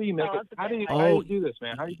how do you make it? How do you do this,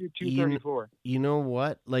 man? How do you do 234? You know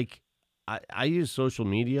what? Like I use social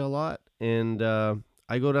media a lot and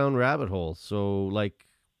I go down rabbit holes. So like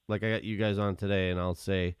I got you guys on today and I'll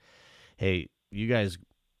say, hey, you guys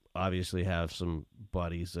obviously have some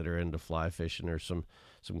buddies that are into fly fishing or some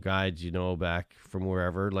guides, back from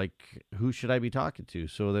wherever, like who should I be talking to?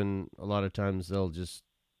 So then a lot of times they'll just,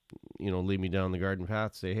 lead me down the garden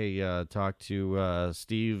path, say, hey, talk to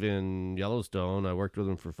Steve in Yellowstone. I worked with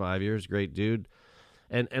him for 5 years. Great dude.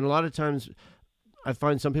 And a lot of times I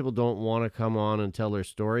find some people don't want to come on and tell their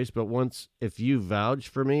stories, but if you vouch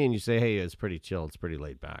for me and you say, hey, it's pretty chill, it's pretty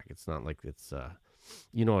laid back. It's not like it's,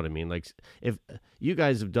 you know what I mean? Like if you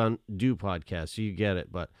guys have do podcasts, so you get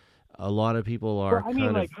it, but a lot of people are.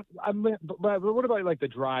 Well, but what about like the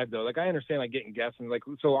drive though? Like I understand like getting guests and like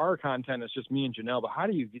so our content is just me and Janelle. But how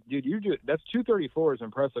do you, dude? That's 234 is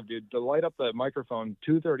impressive, dude. To light up the microphone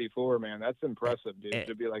 234, man, that's impressive, dude.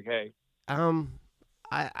 To be like, hey,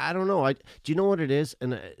 I don't know. Do you know what it is?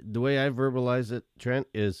 And the way I verbalize it, Trent,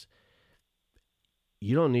 is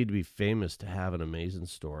you don't need to be famous to have an amazing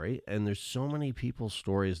story. And there's so many people's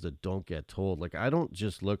stories that don't get told. Like, I don't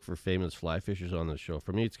just look for famous fly fishers on the show.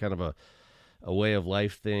 For me, it's kind of a way of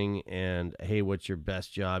life thing. And, hey, what's your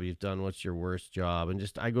best job you've done? What's your worst job?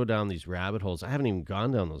 And I go down these rabbit holes. I haven't even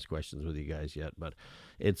gone down those questions with you guys yet. But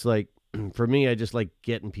it's like, for me, I just like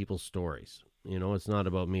getting people's stories. It's not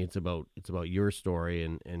about me. It's about your story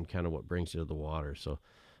and kind of what brings you to the water. So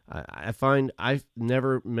I find I've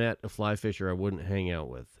never met a fly fisher I wouldn't hang out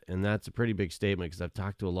with. And that's a pretty big statement because I've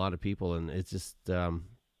talked to a lot of people and it's just,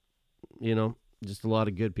 just a lot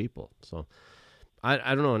of good people. So I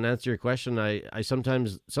don't know. And answer your question, I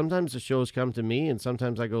sometimes the shows come to me and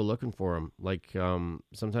sometimes I go looking for them. Like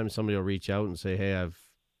sometimes somebody will reach out and say, hey,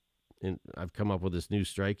 I've come up with this new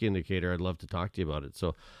strike indicator. I'd love to talk to you about it.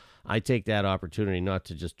 So I take that opportunity not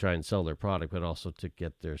to just try and sell their product, but also to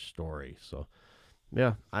get their story. So,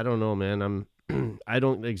 yeah, I don't know, man. I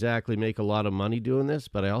don't exactly make a lot of money doing this,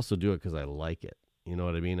 but I also do it because I like it. You know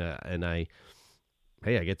what I mean? I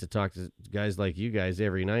get to talk to guys like you guys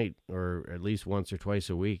every night, or at least once or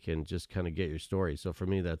twice a week, and just kind of get your story. So for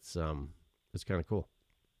me, that's kind of cool.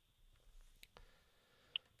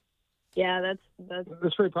 Yeah,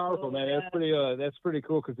 that's pretty powerful, man. That's pretty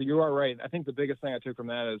cool because you are right. I think the biggest thing I took from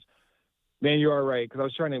that is Man, you are right. Because I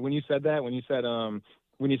was trying to, when you said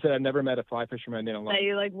I've never met a fly fisherman I didn't like. That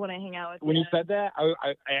you like want to hang out with. When you said that,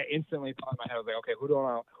 I instantly thought in my head, I was like, okay, who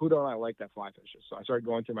don't I like that fly fishes? So I started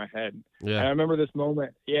going through my head. Yeah. And I remember this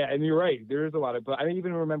moment. Yeah, and you're right. There is a lot of, but I didn't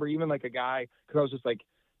even remember even like a guy, because I was just like,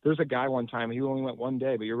 there's a guy one time, he only went one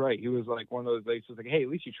day, but you're right. He was like one of those days, was like, hey, at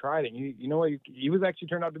least you tried it. And you know what? He was actually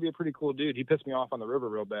turned out to be a pretty cool dude. He pissed me off on the river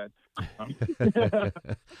real bad.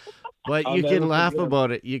 But you can laugh about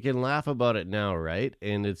it. You can laugh about it now, right?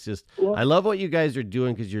 And it's just, I love what you guys are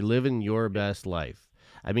doing because you're living your best life.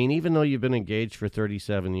 I mean, even though you've been engaged for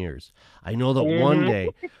 37 years, I know that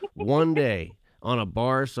one day on a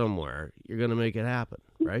bar somewhere, you're going to make it happen,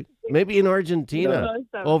 right? Maybe in Argentina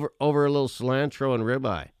over a little cilantro and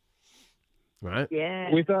ribeye, right? Yeah.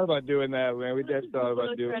 We thought about doing that, man. We did thought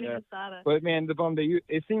about doing that. But, man, the bum that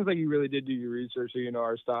it seems like you really did do your research so you know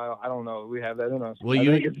our style. I don't know. We have that in us. Well,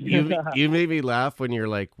 you made me laugh when you're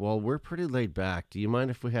like, well, we're pretty laid back. Do you mind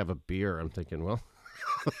if we have a beer? I'm thinking, well,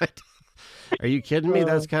 are you kidding me?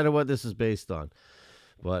 That's kind of what this is based on.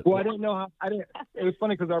 But I didn't know how. It was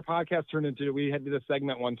funny because our podcast turned into. We had this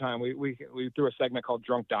segment one time. We threw a segment called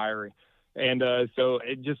Drunk Diary, and so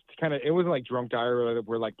it just kind of. It wasn't like Drunk Diary where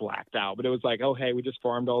we're like blacked out, but it was like, oh hey, we just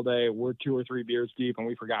farmed all day. We're 2 or 3 beers deep, and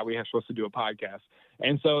we forgot we were supposed to do a podcast.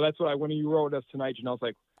 And so that's what when you wrote us tonight, Janelle's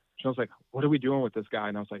like, what are we doing with this guy?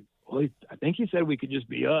 And I was like, well, I think he said we could just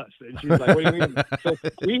be us. And she's like, what do you mean? So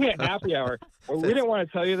we hit happy hour. Well, we didn't want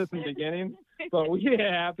to tell you this in the beginning, but we hit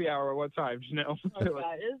happy hour at what time, Janelle? Oh,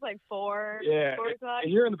 God. It was like 4. Yeah. 4 o'clock.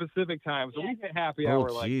 And you're in the Pacific time, so we hit happy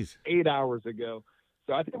hour like 8 hours ago.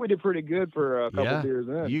 So I think we did pretty good for a couple beers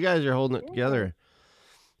in. You guys are holding it together.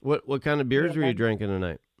 What kind of beers were you drinking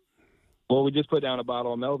tonight? Well, we just put down a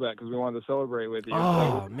bottle of Melbeck because we wanted to celebrate with you.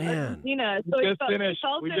 Oh, man. So we just finished.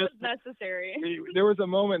 Felt it was necessary. There was a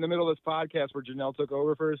moment in the middle of this podcast where Janelle took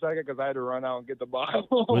over for a second because I had to run out and get the bottle.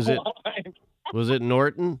 Was it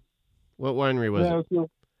Norton? What winery was it?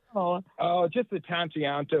 Just the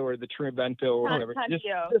Tantianto or the Trivento or whatever. Just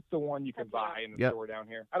the one you can buy in the store down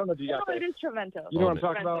here. I don't know if you got that. It is Trivento. You know what I'm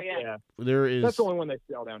talking about? Yeah. That's the only one they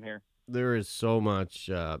sell down here. There is so much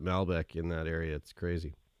Malbec in that area. It's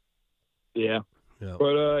crazy. Yeah.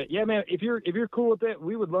 But yeah, man, if you're cool with it,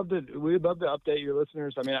 we'd love to update your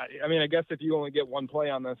listeners. I mean, I guess if you only get one play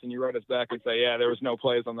on this and you write us back and say, yeah, there was no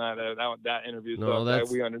plays on that interview, so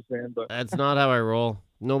we understand. But that's not how I roll.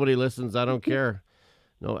 Nobody listens. I don't care.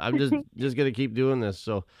 No, I'm just gonna keep doing this.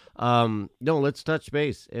 So, no, let's touch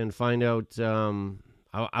base and find out.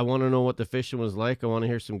 I want to know what the fishing was like. I want to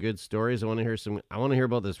hear some good stories. I want to hear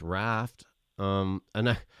about this raft. How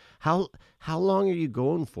long are you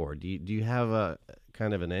going for? Do you have a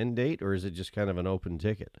kind of an end date, or is it just kind of an open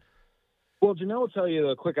ticket? Well, Janelle will tell you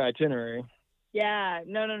the quick itinerary. Yeah,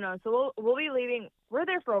 no. So we'll be leaving. We're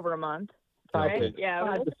there for over a month. Right? Okay. Yeah,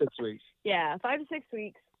 5 to 6 weeks. Yeah, 5 to 6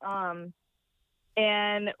 weeks.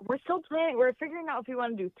 And we're still planning. We're figuring out if we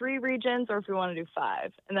want to do 3 regions or if we want to do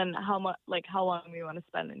 5, and then how long we want to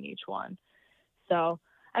spend in each one. So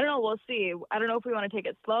I don't know. We'll see. I don't know if we want to take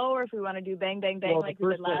it slow or if we want to do bang, bang, bang like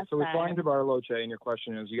we did last time. So we're flying to Bariloche, and your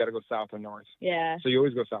question is, you got to go south or north. Yeah. So you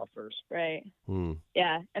always go south first. Right.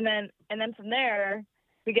 Yeah, and then from there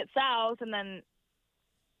we get south, and then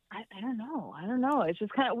I don't know. It's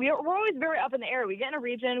just kind of we're always very up in the air. We get in a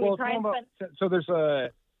region. We try and spend. So there's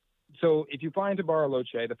So if you fly into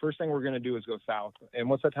Bariloche, the first thing we're going to do is go south. And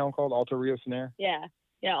what's that town called? Alto Rio Sener? Yeah,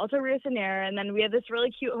 Alto Rio Sener. And then we have this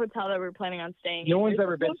really cute hotel that we're planning on staying in. No one's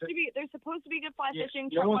ever been to There's supposed to be good fly fishing.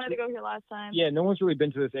 Trump wanted to go here last time. Yeah, no one's really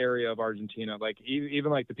been to this area of Argentina. Like,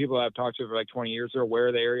 even like the people that I've talked to for like 20 years are aware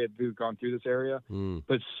of the area, who've gone through this area.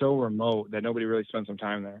 But it's so remote that nobody really spends some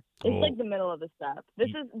time there. It's like the middle of the steppe.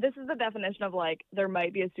 This is the definition of like there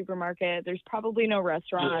might be a supermarket. There's probably no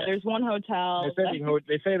restaurant. Yeah. There's one hotel.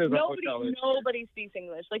 They say there's a hotel. Nobody speaks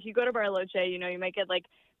English. Like you go to Bariloche, you might get like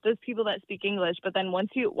those people that speak English, but then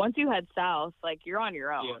once you head south, like you're on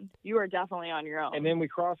your own. Yeah. You are definitely on your own. And then we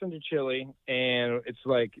cross into Chile, and it's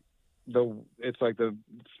like the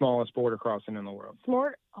smallest border crossing in the world.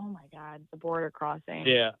 Oh my God, the border crossing.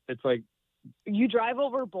 Yeah, it's like. You drive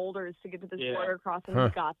over boulders to get to this border crossing. We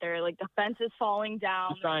got there. Like the fence is falling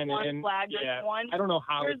down. There's one flag. There's one. I don't know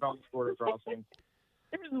how it's on this border crossing.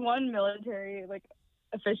 There's one military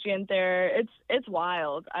officiant there. It's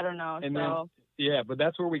wild. I don't know. Yeah, but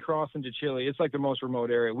that's where we cross into Chile. It's like the most remote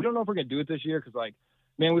area. We don't know if we're gonna do it this year because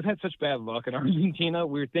man, we've had such bad luck in Argentina.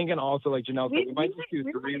 We're thinking also like Janelle said, we might just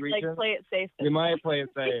do 3 regions. Play it safe. We might play it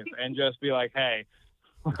safe and just be like, hey,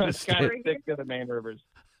 let's kind of stick to the main rivers.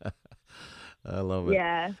 I love it.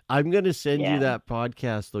 Yeah. I'm going to send Yeah. you that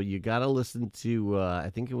podcast, though. You got to listen to,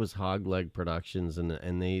 I think it was Hog Leg Productions,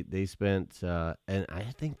 and they spent, and I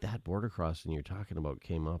think that border crossing you're talking about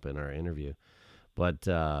came up in our interview. But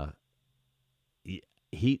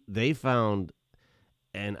they found,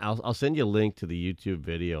 and I'll send you a link to the YouTube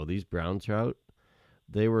video, these brown trout,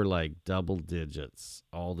 they were like double digits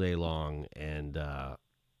all day long, and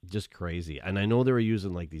just crazy. And I know they were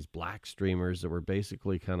using like these black streamers that were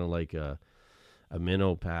basically kind of like a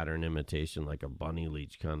minnow pattern imitation, like a bunny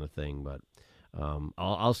leech kind of thing. But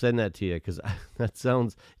I'll send that to you, because it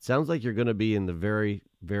sounds like you're going to be in the very,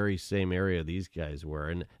 very same area these guys were.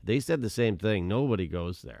 And they said the same thing. Nobody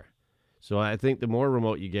goes there. So I think the more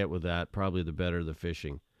remote you get with that, probably the better the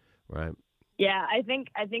fishing, right? Yeah, I think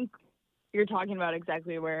you're talking about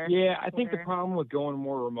exactly where. Yeah, I think the problem with going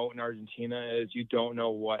more remote in Argentina is you don't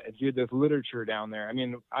know what. There's literature down there. I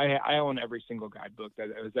mean, I own every single guidebook that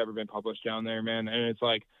has ever been published down there, man. And it's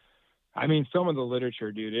like, I mean, some of the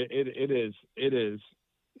literature, dude, it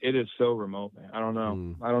is so remote, man. I don't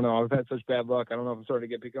know. I don't know. I've had such bad luck. I don't know if I'm starting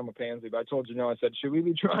to become a pansy. But I told you, I said, should we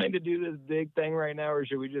be trying to do this big thing right now, or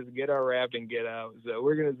should we just get our raft and get out? So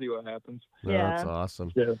we're gonna see what happens. No, Yeah. that's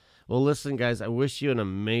awesome. Yeah. Well, listen, guys, I wish you an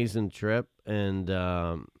amazing trip, and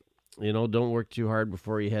don't work too hard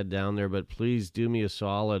before you head down there. But please do me a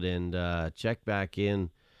solid and check back in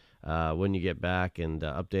when you get back, and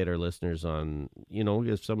update our listeners on,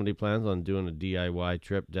 if somebody plans on doing a DIY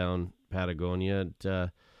trip down Patagonia.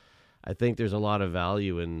 I think there's a lot of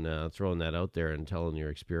value in throwing that out there and telling your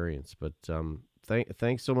experience. But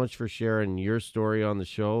thanks so much for sharing your story on the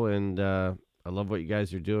show, and I love what you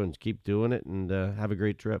guys are doing. Keep doing it, and have a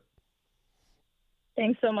great trip.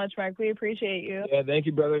 Thanks so much, Mark. We appreciate you. Yeah, thank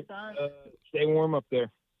you, brother. Stay warm up there.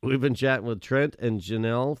 We've been chatting with Trent and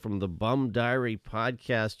Janelle from the Bum Diary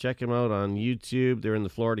podcast. Check them out on YouTube. They're in the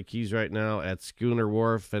Florida Keys right now at Schooner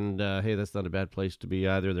Wharf. And, hey, that's not a bad place to be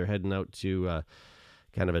either. They're heading out to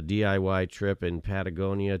kind of a DIY trip in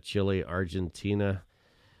Patagonia, Chile, Argentina.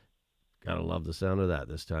 Gotta love the sound of that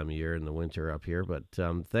this time of year in the winter up here. But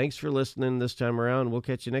thanks for listening this time around. We'll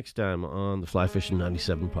catch you next time on the Fly Fishing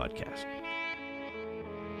 97 podcast.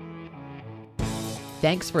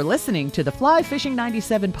 Thanks for listening to the Fly Fishing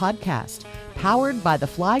 97 podcast, powered by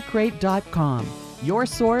theflycrate.com, your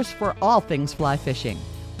source for all things fly fishing.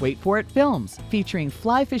 Wait for It Films, featuring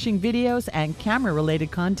fly fishing videos and camera-related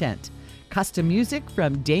content. Custom music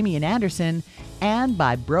from Damian Anderson, and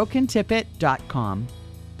by BrokenTippet.com.